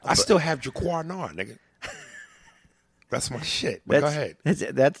 Okay. I still have Jaquar Nar, nigga. That's my shit. But go ahead.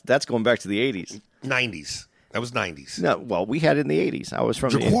 That's going back to the 80s. 90s. That was 90s. No, well, we had it in the 80s. I was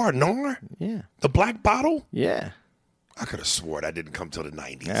from Jaquar Nar? Yeah. The black bottle? Yeah. I could have swore that didn't come till the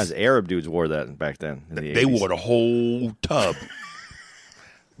 90s. Yeah, the Arab dudes wore that back then. In the they 80s. wore the whole tub.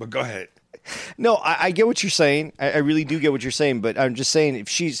 But go ahead. No, I get what you're saying. I really do get what you're saying. But I'm just saying if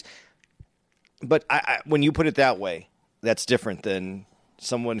she's... But when you put it that way, that's different than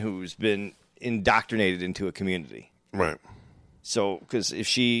someone who's been indoctrinated into a community. Right. So, because if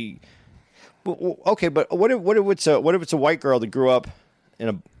she... Okay, but what if it's a white girl that grew up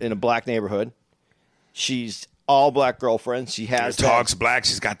in a black neighborhood? She's all black girlfriends. She has talks black.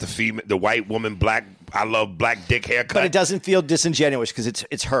 She's got the white woman black. I love black dick haircut. But it doesn't feel disingenuous because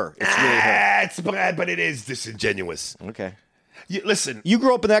it's her. It's really her. It's bad, but it is disingenuous. Okay. Listen, you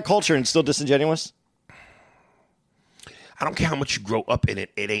grew up in that culture and it's still disingenuous? I don't care how much you grow up in it.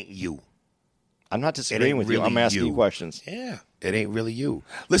 It ain't you. I'm not disagreeing with you. I'm asking you questions. Yeah, it ain't really you.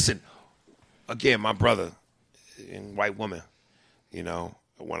 Listen, again, my brother and white woman, you know,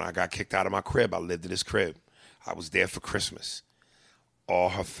 when I got kicked out of my crib, I lived in his crib. I was there for Christmas. All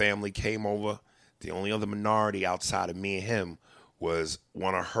her family came over. The only other minority outside of me and him was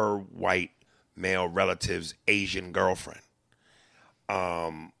one of her white male relatives' Asian girlfriend.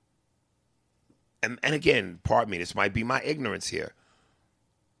 And again, pardon me, this might be my ignorance here,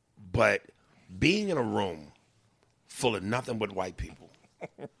 but being in a room full of nothing but white people,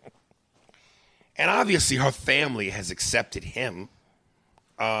 and obviously her family has accepted him,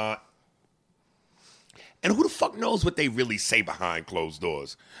 and who the fuck knows what they really say behind closed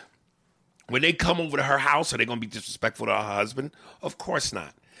doors? When they come over to her house, are they going to be disrespectful to her husband? Of course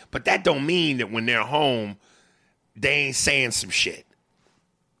not. But that don't mean that when they're home, they ain't saying some shit.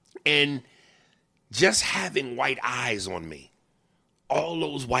 And just having white eyes on me, all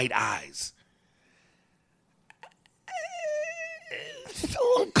those white eyes, I feel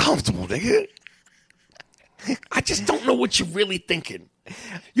uncomfortable, nigga. I just don't know what you're really thinking.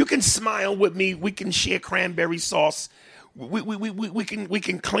 You can smile with me. We can share cranberry sauce. We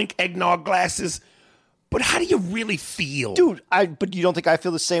can clink eggnog glasses. But how do you really feel? Dude, but you don't think I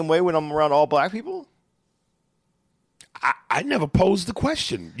feel the same way when I'm around all black people? I never posed the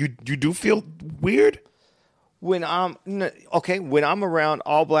question. You do feel weird? When I'm around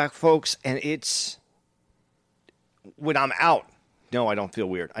all black folks and when I'm out, no, I don't feel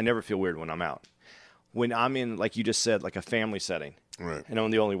weird. I never feel weird when I'm out. When I'm in, like you just said, like a family setting. Right. and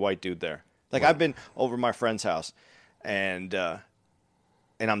I'm the only white dude there. Like I've been over my friend's house, and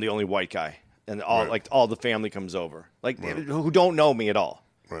I'm the only white guy, and all the family comes over, who don't know me at all.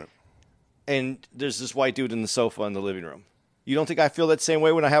 Right. And there's this white dude in the sofa in the living room. You don't think I feel that same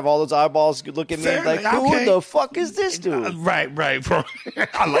way when I have all those eyeballs look at me like, who the fuck is this dude? Right, bro.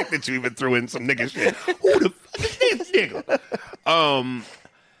 I like that you even threw in some nigga shit. Who the fuck is this nigga?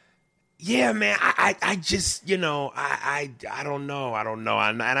 Yeah, man. I just, I don't know.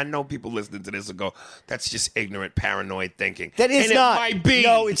 And I know people listening to this will go, that's just ignorant, paranoid thinking. That is and not. It might be.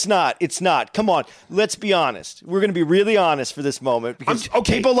 No, it's not. It's not. Come on. Let's be honest. We're going to be really honest for this moment because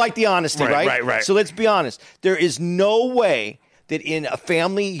people like the honesty, right? Right. So let's be honest. There is no way that in a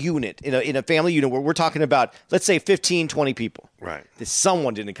family unit, in a family unit where we're talking about, let's say 15, 20 people, right, that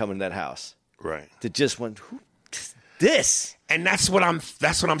someone didn't come into that house. Right. That just went, who is this? And that's what I'm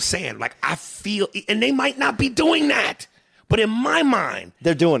saying. Like, I feel, and they might not be doing that, but in my mind,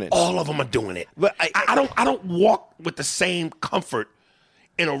 they're doing it. All of them are doing it. But I don't walk with the same comfort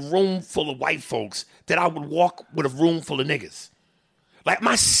in a room full of white folks that I would walk with a room full of niggas. Like,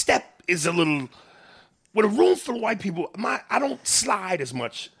 my step is a little, with a room full of white people, I don't slide as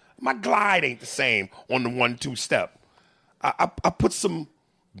much. My glide ain't the same on the 1-2 step. I put some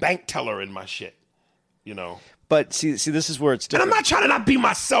bank teller in my shit, But see, this is where it's different. And I'm not trying to not be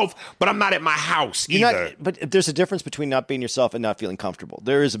myself, but I'm not at my house either. But there's a difference between not being yourself and not feeling comfortable.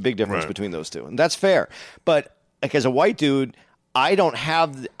 There is a big difference between those two, and that's fair. But like as a white dude, I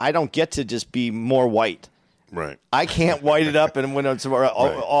don't get to just be more white. Right. I can't white it up, and when it's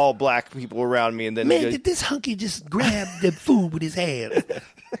all black people around me, and then did this hunky just grab the food with his hand?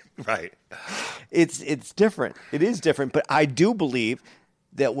 Right. It's different. It is different, but I do believe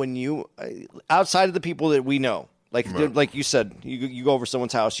that when you outside of the people that we know, like you said, you go over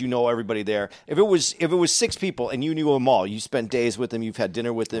someone's house, you know everybody there. If it was 6 people and you knew them all, you spent days with them, you've had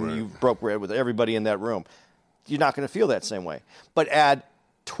dinner with them, you broke bread with everybody in that room, you're not going to feel that same way. But add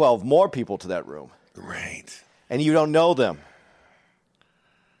 12 more people to that room, right? And you don't know them.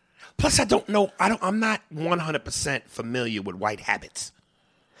 Plus, I'm not 100% familiar with white habits.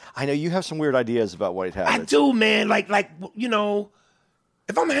 I know you have some weird ideas about white habits. I do, man. Like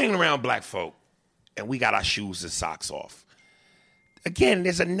if I'm hanging around black folk and we got our shoes and socks off, again,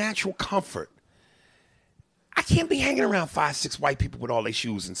 there's a natural comfort. I can't be hanging around 5-6 white people with all their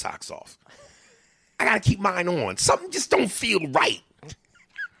shoes and socks off. I got to keep mine on. Something just don't feel right.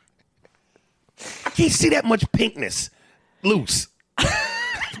 I can't see that much pinkness loose.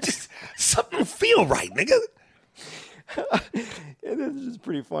 Just something don't feel right, nigga. This is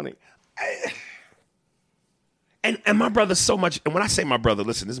pretty funny. And my brother so much, and when I say my brother,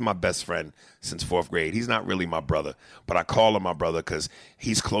 listen, this is my best friend since 4th grade. He's not really my brother, but I call him my brother because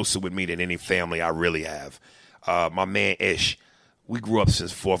he's closer with me than any family I really have. My man Ish, we grew up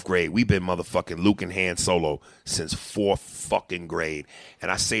since 4th grade. We've been motherfucking Luke and Han Solo since 4th fucking grade.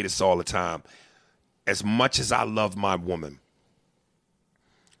 And I say this all the time. As much as I love my woman,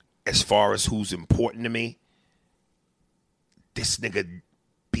 as far as who's important to me, this nigga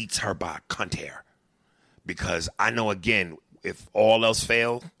beats her by a cunt hair. Because I know, again, if all else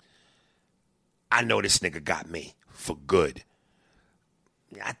failed, I know this nigga got me for good.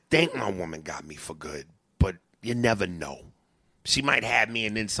 I think my woman got me for good, but you never know. She might have me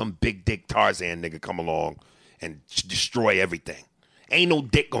and then some big dick Tarzan nigga come along and destroy everything. Ain't no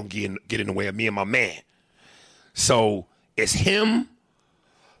dick gonna get in the way of me and my man. So it's him,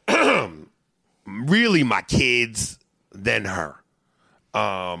 really my kids, then her.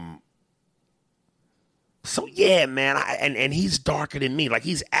 So yeah, man, and he's darker than me. Like,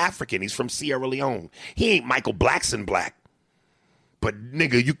 he's African. He's from Sierra Leone. He ain't Michael Blackson black. But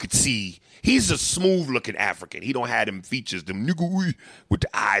nigga, you could see he's a smooth looking African. He don't have them features, them nigga with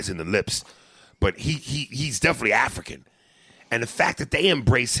the eyes and the lips. But he's definitely African. And the fact that they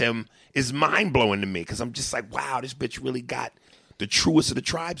embrace him is mind blowing to me because I'm just like, wow, this bitch really got the truest of the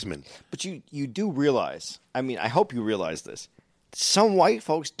tribesmen. But you do realize, I mean, I hope you realize this. Some white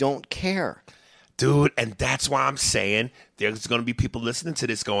folks don't care. Dude, and that's why I'm saying there's going to be people listening to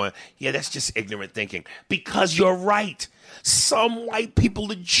this going, yeah, that's just ignorant thinking. Because you're right. Some white people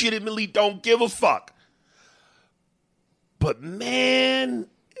legitimately don't give a fuck. But man,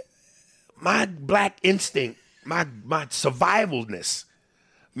 my black instinct, my survivalness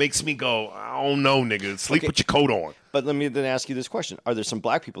makes me go, I don't know, nigga. Sleep with your coat on. But let me then ask you this question. Are there some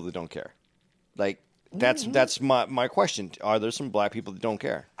black people that don't care? Like, that's my question. Are there some black people that don't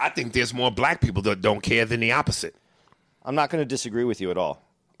care? I think there's more black people that don't care than the opposite. I'm not going to disagree with you at all.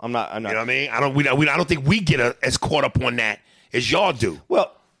 I'm not. You know what I mean? I don't think we get as caught up on that as y'all do.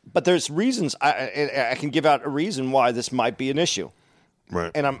 Well, but there's reasons. I can give out a reason why this might be an issue.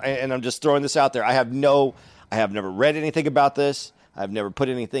 Right. And I'm just throwing this out there. I have never read anything about this. I've never put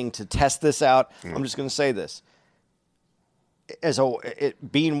anything to test this out. I'm just going to say this.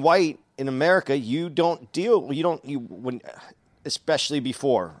 Being white in America, especially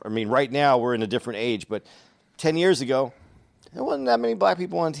before. I mean, right now we're in a different age, but 10 years ago, there wasn't that many black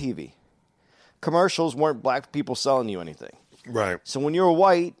people on TV. Commercials weren't black people selling you anything. Right. So when you were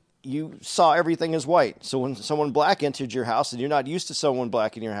white, you saw everything as white. So when someone black entered your house and you're not used to someone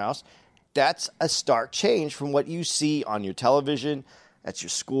black in your house, that's a stark change from what you see on your television, at your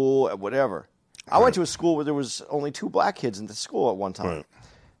school, at whatever. I went to a school where there was only 2 black kids in the school at one time.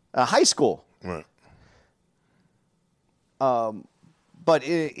 Right. High school. Right. But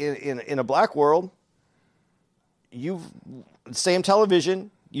in a black world, same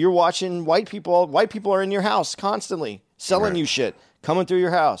television, you're watching white people. White people are in your house constantly, selling you shit, coming through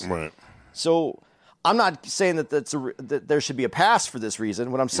your house. Right. So I'm not saying that there should be a pass for this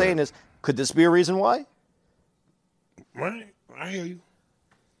reason. What I'm saying is, could this be a reason why? Right. I hear you.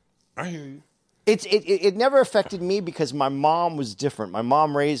 It never affected me because my mom was different. My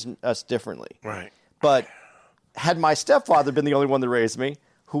mom raised us differently. Right. But had my stepfather been the only one that raised me,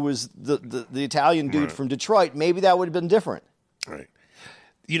 who was the Italian dude from Detroit, maybe that would have been different. Right.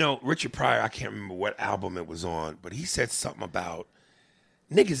 You know, Richard Pryor, I can't remember what album it was on, but he said something about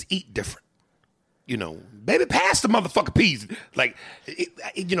niggas eat different. You know, baby, pass the motherfucking peas. Like,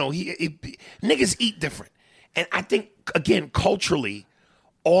 niggas eat different. And I think, again, culturally,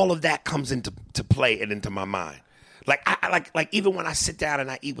 all of that comes into play and into my mind. Like, I even when I sit down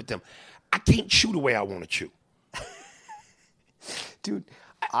and I eat with them, I can't chew the way I want to chew. Dude,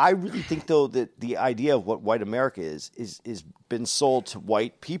 I really think, though, that the idea of what white America is been sold to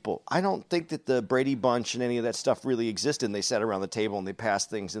white people. I don't think that the Brady Bunch and any of that stuff really existed, and they sat around the table and they passed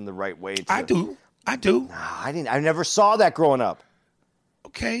things in the right way. I do. Nah, I didn't. I never saw that growing up.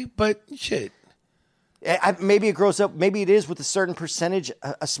 Okay, but shit. Maybe it grows up. Maybe it is with a certain percentage,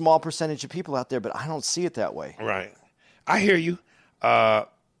 a small percentage of people out there, but I don't see it that way. Right. I hear you.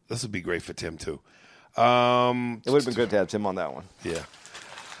 This would be great for Tim, too. It would have been good to have Tim on that one. Yeah.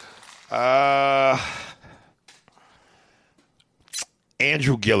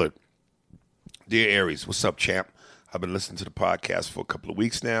 Andrew Gillard. Dear Aries, what's up, champ? I've been listening to the podcast for a couple of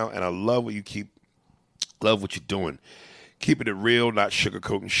weeks now, and I love what you're doing. Keeping it real, not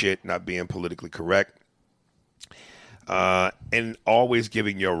sugarcoating shit, not being politically correct. And always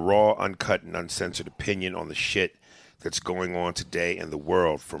giving your raw, uncut, and uncensored opinion on the shit that's going on today in the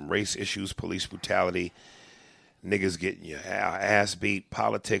world, from race issues, police brutality, niggas getting your ass beat,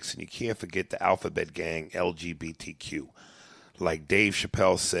 politics, and you can't forget the alphabet gang, LGBTQ. Like Dave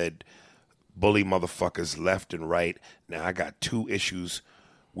Chappelle said, bully motherfuckers left and right. Now I got 2 issues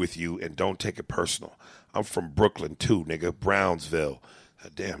with you, and don't take it personal. I'm from Brooklyn too, nigga, Brownsville.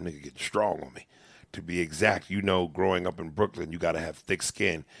 Damn, nigga getting strong on me. To be exact, you know, growing up in Brooklyn, you got to have thick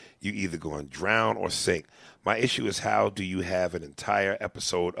skin. You either going to drown or sink. My issue is, how do you have an entire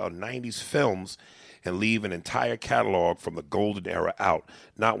episode of 90s films and leave an entire catalog from the golden era out?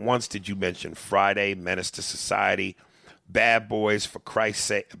 Not once did you mention Friday, Menace to Society, Bad Boys for Christ's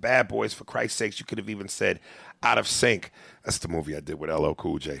sake. Bad Boys for Christ's sakes. You could have even said Out of Sync. That's the movie I did with LL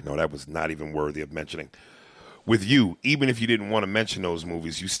Cool J. No, that was not even worthy of mentioning. With you, even if you didn't want to mention those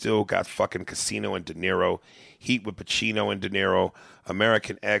movies, you still got fucking Casino and De Niro, Heat with Pacino and De Niro,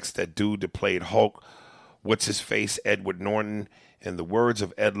 American X, that dude that played Hulk, what's his face, Edward Norton, and the words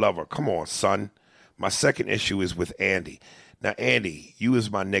of Ed Lover. Come on, son. My second issue is with Andy. Now, Andy, you is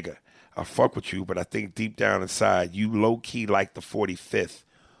my nigga. I fuck with you, but I think deep down inside, you low-key like the 45th.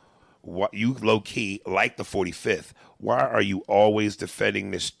 You low-key like the 45th. Why are you always defending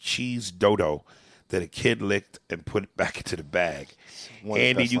this cheese dodo that a kid licked and put it back into the bag?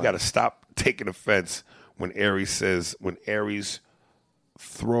 Andy, you got to stop taking offense when Aries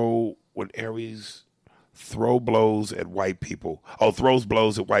throw blows at white people. Oh, throws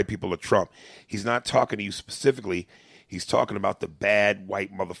blows at white people or Trump. He's not talking to you specifically. He's talking about the bad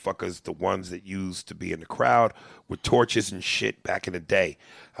white motherfuckers, the ones that used to be in the crowd with torches and shit back in the day.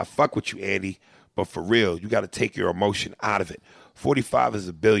 I fuck with you, Andy, but for real, you got to take your emotion out of it. 45 is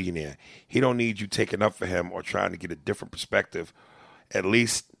a billionaire. He don't need you taking up for him or trying to get a different perspective, at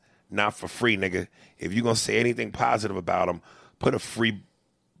least not for free, nigga. If you're going to say anything positive about him, put a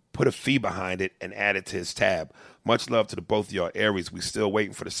fee behind it and add it to his tab. Much love to the both of y'all, Aries. We still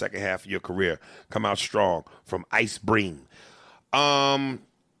waiting for the second half of your career. Come out strong. From Ice Breen. Yeah,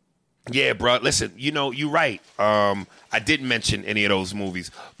 bro. Listen, you know, you're right. I didn't mention any of those movies.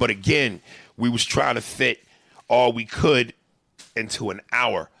 But again, we was trying to fit all we could into an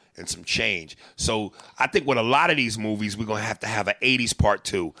hour. and some change. So I think with a lot of these movies, we're going to have an 80s part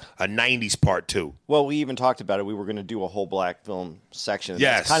 2, a 90s part 2. Well, we even talked about it. We were going to do a whole black film section.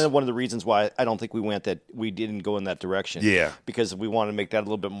 Yes. That's kind of one of the reasons why I don't think we didn't go in that direction. Yeah. Because we wanted to make that a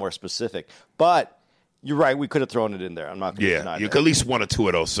little bit more specific. But you're right. We could have thrown it in there. I'm not going to deny you that. could at least 1 or 2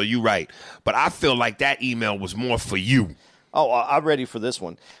 of those. So you're right. But I feel like that email was more for you. Oh, I'm ready for this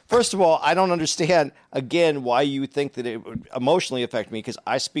one. First of all, I don't understand, again, why you think that it would emotionally affect me, because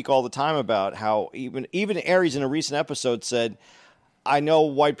I speak all the time about how even Aries in a recent episode said, I know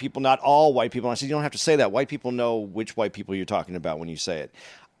white people, not all white people. And I said, you don't have to say that. White people know which white people you're talking about when you say it.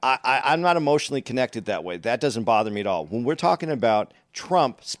 I'm not emotionally connected that way. That doesn't bother me at all. When we're talking about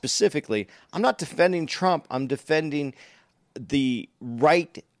Trump specifically, I'm not defending Trump. I'm defending the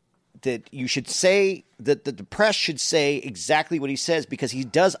right that you should say, that the press should say exactly what he says, because he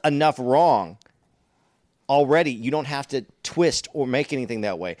does enough wrong already. You don't have to twist or make anything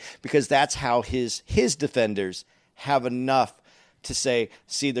that way, because that's how his defenders have enough to say,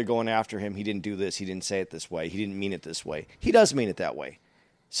 see, they're going after him. He didn't do this. He didn't say it this way. He didn't mean it this way. He does mean it that way.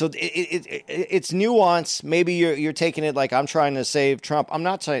 So it's nuance. Maybe you're taking it like I'm trying to save Trump. I'm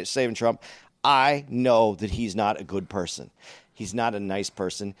not saving Trump. I know that he's not a good person. He's not a nice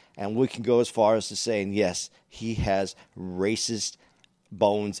person. And we can go as far as to saying, yes, he has racist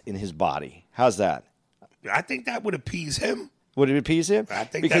bones in his body. How's that? I think that would appease him. Would it appease him? I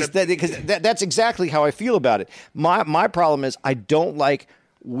think because that's exactly how I feel about it. My problem is I don't like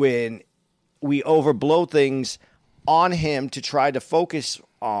when we overblow things on him to try to focus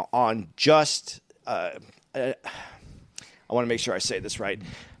on just I want to make sure I say this right.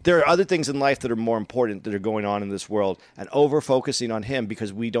 There are other things in life that are more important that are going on in this world, and over-focusing on him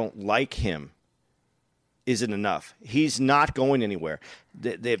because we don't like him isn't enough. He's not going anywhere.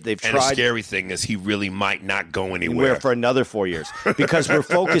 They've tried. And the scary thing is he really might not go anywhere for another 4 years, because we're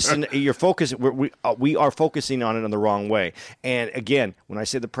focusing. We are focusing on it in the wrong way. And again, when I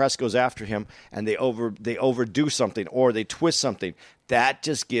say the press goes after him and they overdo something or they twist something, that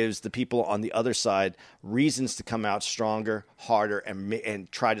just gives the people on the other side reasons to come out stronger, harder, and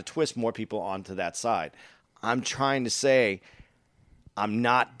try to twist more people onto that side. I'm trying to say, I'm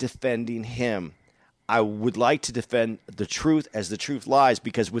not defending him. I would like to defend the truth as the truth lies,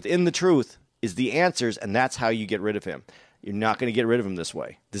 because within the truth is the answers, and that's how you get rid of him. You're not going to get rid of him this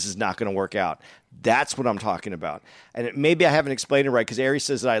way. This is not going to work out. That's what I'm talking about. And maybe I haven't explained it right, because Aries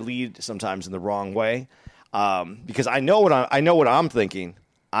says that I lead sometimes in the wrong way, because I know what I'm thinking.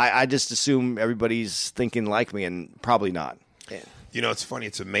 I just assume everybody's thinking like me, and probably not. You know, it's funny.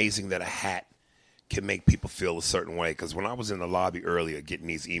 It's amazing that a hat can make people feel a certain way, because when I was in the lobby earlier getting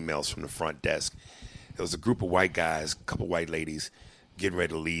these emails from the front desk, there was a group of white guys, a couple white ladies, getting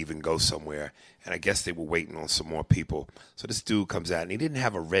ready to leave and go somewhere. And I guess they were waiting on some more people. So this dude comes out, and he didn't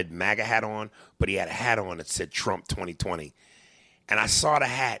have a red MAGA hat on, but he had a hat on that said Trump 2020. And I saw the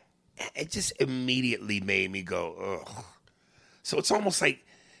hat. It just immediately made me go, ugh. So it's almost like,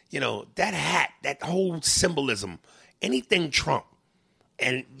 you know, that hat, that whole symbolism, anything Trump.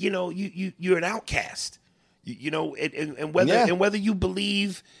 And, you know, you're an outcast. You know, and whether you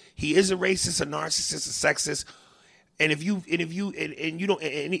believe he is a racist, a narcissist, a sexist, and even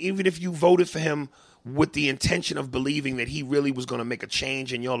if you voted for him with the intention of believing that he really was going to make a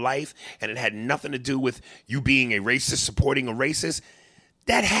change in your life, and it had nothing to do with you being a racist, supporting a racist,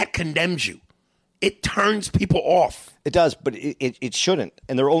 that hat condemns you. It turns people off. It does, but it shouldn't.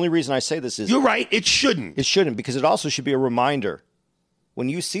 And the only reason I say this is, you're right, it shouldn't. It shouldn't, because it also should be a reminder. When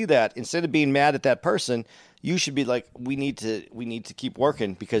you see that, instead of being mad at that person, you should be like, we need to keep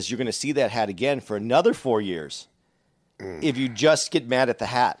working, because you're going to see that hat again for another 4 years if you just get mad at the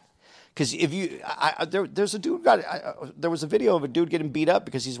hat. Because if you, there's a dude there was a video of a dude getting beat up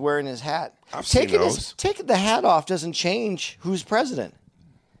because he's wearing his hat. I've seen those. Taking the hat off doesn't change who's president.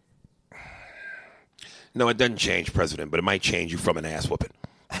 No, it doesn't change president, but it might change you from an ass whooping.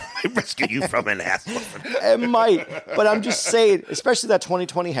 Rescue you from an ass whooping. It might, but I'm just saying, especially that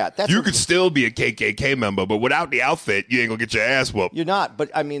 2020 hat. You could still be a KKK member, but without the outfit, you ain't gonna get your ass whooped. You're not, but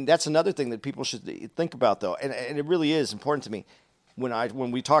I mean, that's another thing that people should think about, though, and it really is important to me.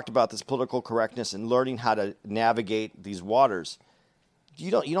 When we talked about this political correctness and learning how to navigate these waters,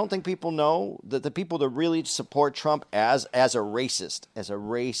 you don't think people know that the people that really support Trump as a racist, as a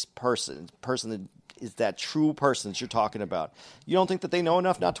race person that is that true person that you're talking about, you don't think that they know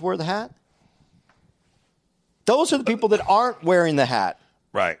enough not to wear the hat? Those are the people that aren't wearing the hat.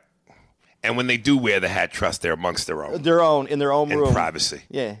 Right. And when they do wear the hat, trust they're amongst their own. In their own room. In privacy.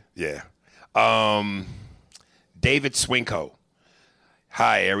 Yeah. Yeah. David Swinko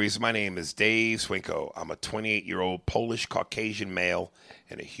Hi, Aries. My name is Dave Swinko. I'm a 28-year-old Polish Caucasian male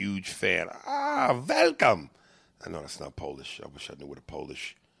and a huge fan. Welcome. I know that's not Polish. I wish I knew what a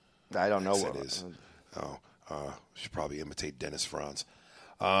Polish I don't know accent what is. Should probably imitate Dennis Franz.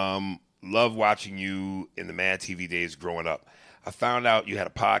 Love watching you in the Mad TV days growing up. I found out you had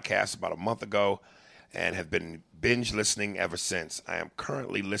a podcast about a month ago and have been binge listening ever since. I am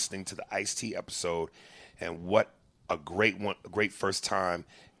currently listening to the Ice-T episode, and what a great first time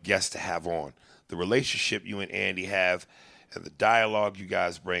guest to have on. The relationship you and Andy have and the dialogue you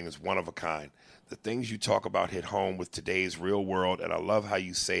guys bring is one of a kind. The things you talk about hit home with today's real world, and I love how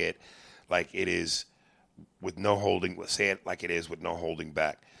you say it like it is with no holding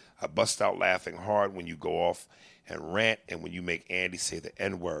back. I bust out laughing hard when you go off and rant, and when you make Andy say the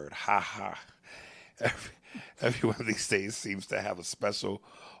N-word. Ha ha. Every one of these days seems to have a special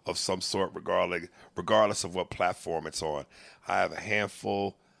of some sort, regardless of what platform it's on. I have a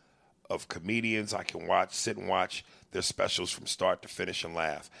handful of comedians I can sit and watch their specials from start to finish and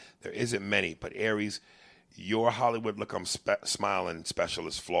laugh. There isn't many, but Aries, your Hollywood Look I'm Smiling special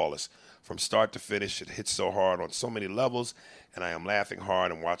is flawless. From start to finish, it hits so hard on so many levels, and I am laughing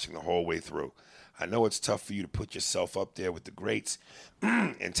hard and watching the whole way through. I know it's tough for you to put yourself up there with the greats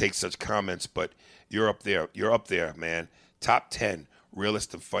and take such comments, but you're up there. You're up there, man. Top 10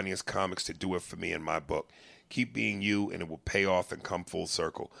 realest and funniest comics to do it for me in my book. Keep being you, and it will pay off and come full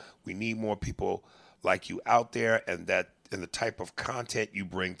circle. We need more people like you out there, and the type of content you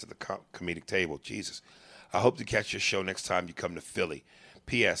bring to the comedic table. Jesus. I hope to catch your show next time you come to Philly.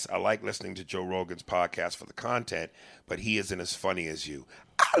 P.S. I like listening to Joe Rogan's podcast for the content, but he isn't as funny as you.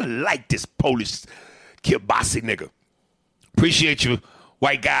 I like this Polish kielbasa nigga. Appreciate you,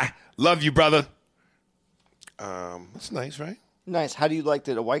 white guy. Love you, brother. That's nice, right? Nice. How do you like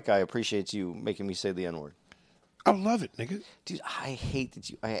that a white guy appreciates you making me say the N-word? I love it, nigga. Dude, I hate that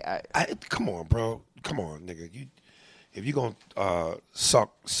you... Come on, bro. Come on, nigga. If you gonna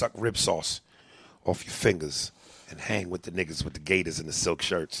suck rib sauce off your fingers and hang with the niggas with the gators and the silk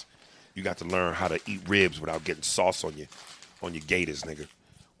shirts, you got to learn how to eat ribs without getting sauce on your gators, nigga.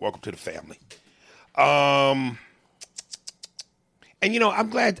 Welcome to the family. And I'm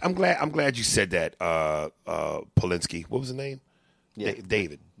glad you said that, Polinsky. What was the name? Yeah.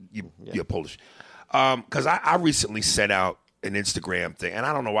 David. You're Polish. Because I recently sent out an Instagram thing, and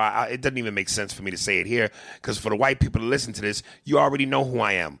I don't know why. It doesn't even make sense for me to say it here, because for the white people to listen to this, you already know who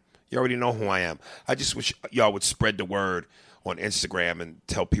I am. I just wish y'all would spread the word on Instagram and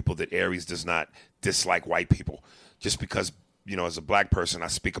tell people that Aries does not dislike white people. Just because, as a black person, I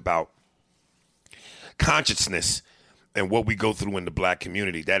speak about consciousness and what we go through in the black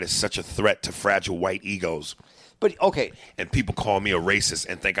community. That is such a threat to fragile white egos. But, okay. And people call me a racist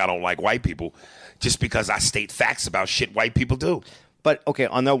and think I don't like white people just because I state facts about shit white people do. But, okay,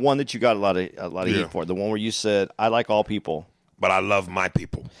 on that one that you got a lot of heat for, the one where you said, I like all people. But I love my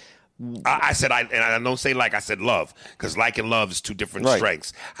people. I said, and I don't say like, I said love, because like and love is two different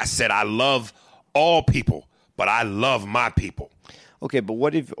strengths. I said I love all people, but I love my people. Okay, but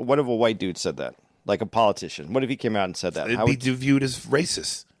what if a white dude said that? Like a politician. What if he came out and said that? It'd be viewed as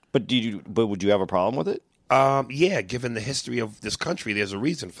racist. But would you have a problem with it? Yeah, given the history of this country, there's a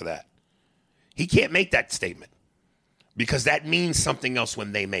reason for that. He can't make that statement because that means something else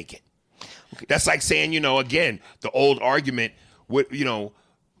when they make it. Okay. That's like saying, again, the old argument, what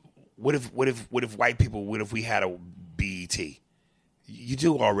if we had a BET? You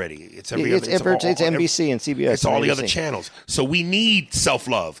do already. It's NBC and CBS. It's all the other channels. So we need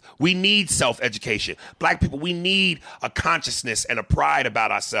self-love. We need self-education. Black people, we need a consciousness and a pride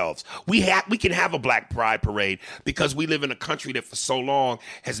about ourselves. We can have a Black Pride Parade because we live in a country that for so long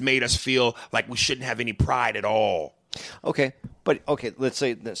has made us feel like we shouldn't have any pride at all. Okay, let's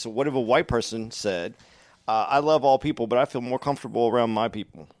say that. So what if a white person said, I love all people, but I feel more comfortable around my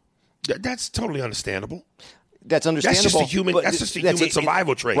people? That's totally understandable. That's understandable. That's just a human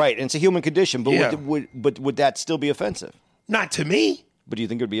survival trait. Right, and it's a human condition. But yeah. would that still be offensive? Not to me. But do you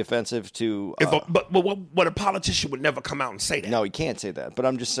think it would be offensive to... But what a politician would never come out and say that. No, he can't say that. But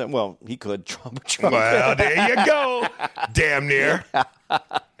I'm just saying, well, he could. Trump. Well, there you go. Damn near.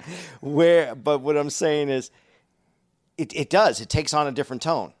 But what I'm saying is, it does. It takes on a different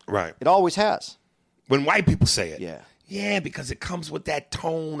tone. Right. It always has. When white people say it. Yeah. Yeah, because it comes with that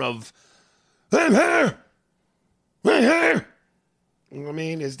tone of... I'm here. Right here. You know what I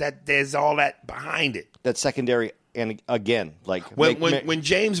mean? There's all that behind it. That secondary, and again, like when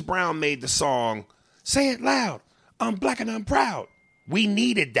James Brown made the song "Say It Loud," I'm black and I'm proud. We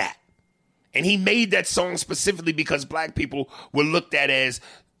needed that, and he made that song specifically because black people were looked at as,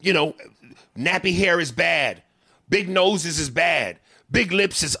 nappy hair is bad, big noses is bad, Big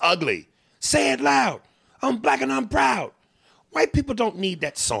lips is ugly. Say it loud. I'm black and I'm proud. White people don't need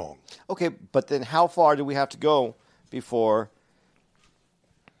that song. Okay, but then how far do we have to go before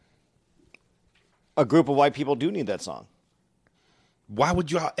a group of white people do need that song? Why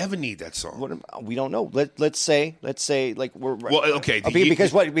would y'all ever need that song? We don't know. Let's say like we're Well, okay.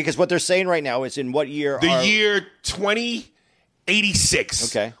 because what they're saying right now is in what year? The year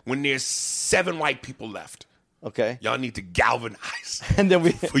 2086. Okay. When there's 7 white people left. Okay. Y'all need to galvanize And then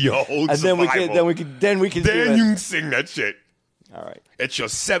we for your own and survival. then we can Then do you it. can sing that shit. All right. It's your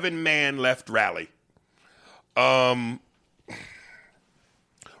 7-man left rally. Roman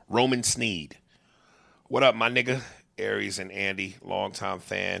Sneed. What up, my nigga? Aries and Andy, longtime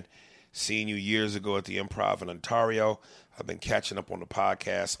fan. Seeing you years ago at the Improv in Ontario. I've been catching up on the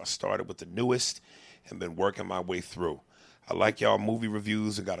podcast. I started with the newest and been working my way through. I like y'all movie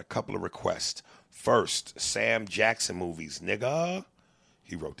reviews and got a couple of requests. First, Sam Jackson movies, nigga.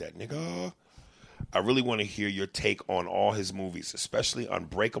 He wrote that, nigga. I really want to hear your take on all his movies, especially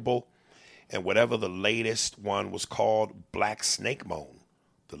Unbreakable and whatever the latest one was called, Black Snake Moan.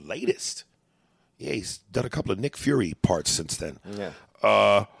 The latest. Yeah, he's done a couple of Nick Fury parts since then. Yeah.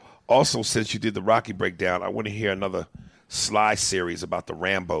 Also, since you did the Rocky breakdown, I want to hear another Sly series about the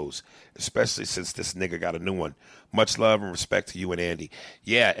Rambos, especially since this nigga got a new one. Much love and respect to you and Andy.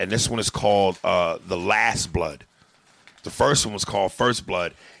 Yeah, and this one is called The Last Blood. The first one was called First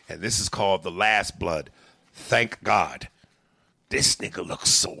Blood, and this is called The Last Blood. Thank God. This nigga looks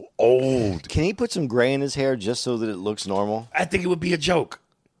so old. Can he put some gray in his hair just so that it looks normal? I think it would be a joke.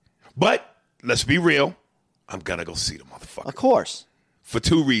 But let's be real. I'm going to go see the motherfucker. Of course. For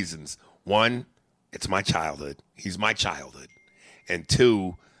 2 reasons. 1, it's my childhood. He's my childhood. And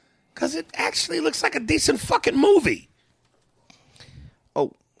 2, because it actually looks like a decent fucking movie.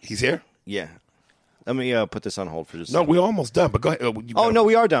 Oh, He's here? yeah. Let me put this on hold for just a No, second. we're almost done. But go ahead. No,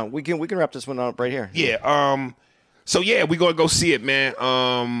 we are done. We can wrap this one up right here. Yeah. So yeah, we're gonna go see it, man.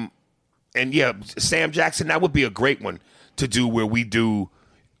 And yeah, Sam Jackson, that would be a great one to do where we do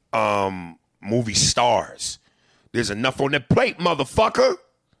movie stars. There's enough on that plate, motherfucker.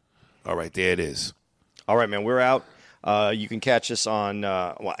 All right, there it is. All right, man. We're out. You can catch us on.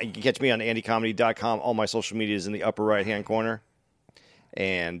 You can catch me on andycomedy.com. All my social media is in the upper right hand corner.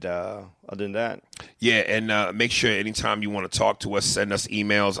 And other than that, yeah, and make sure anytime you want to talk to us, send us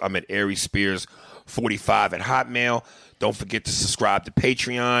emails. I'm at AriesSpears45 at Hotmail. Don't forget to subscribe to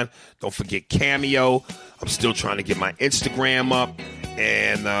Patreon. Don't forget Cameo. I'm still trying to get my Instagram up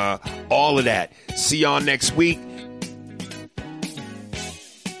and all of that. See y'all next week.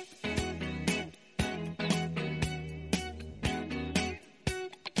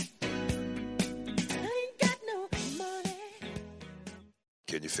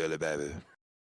 Can you feel it, baby?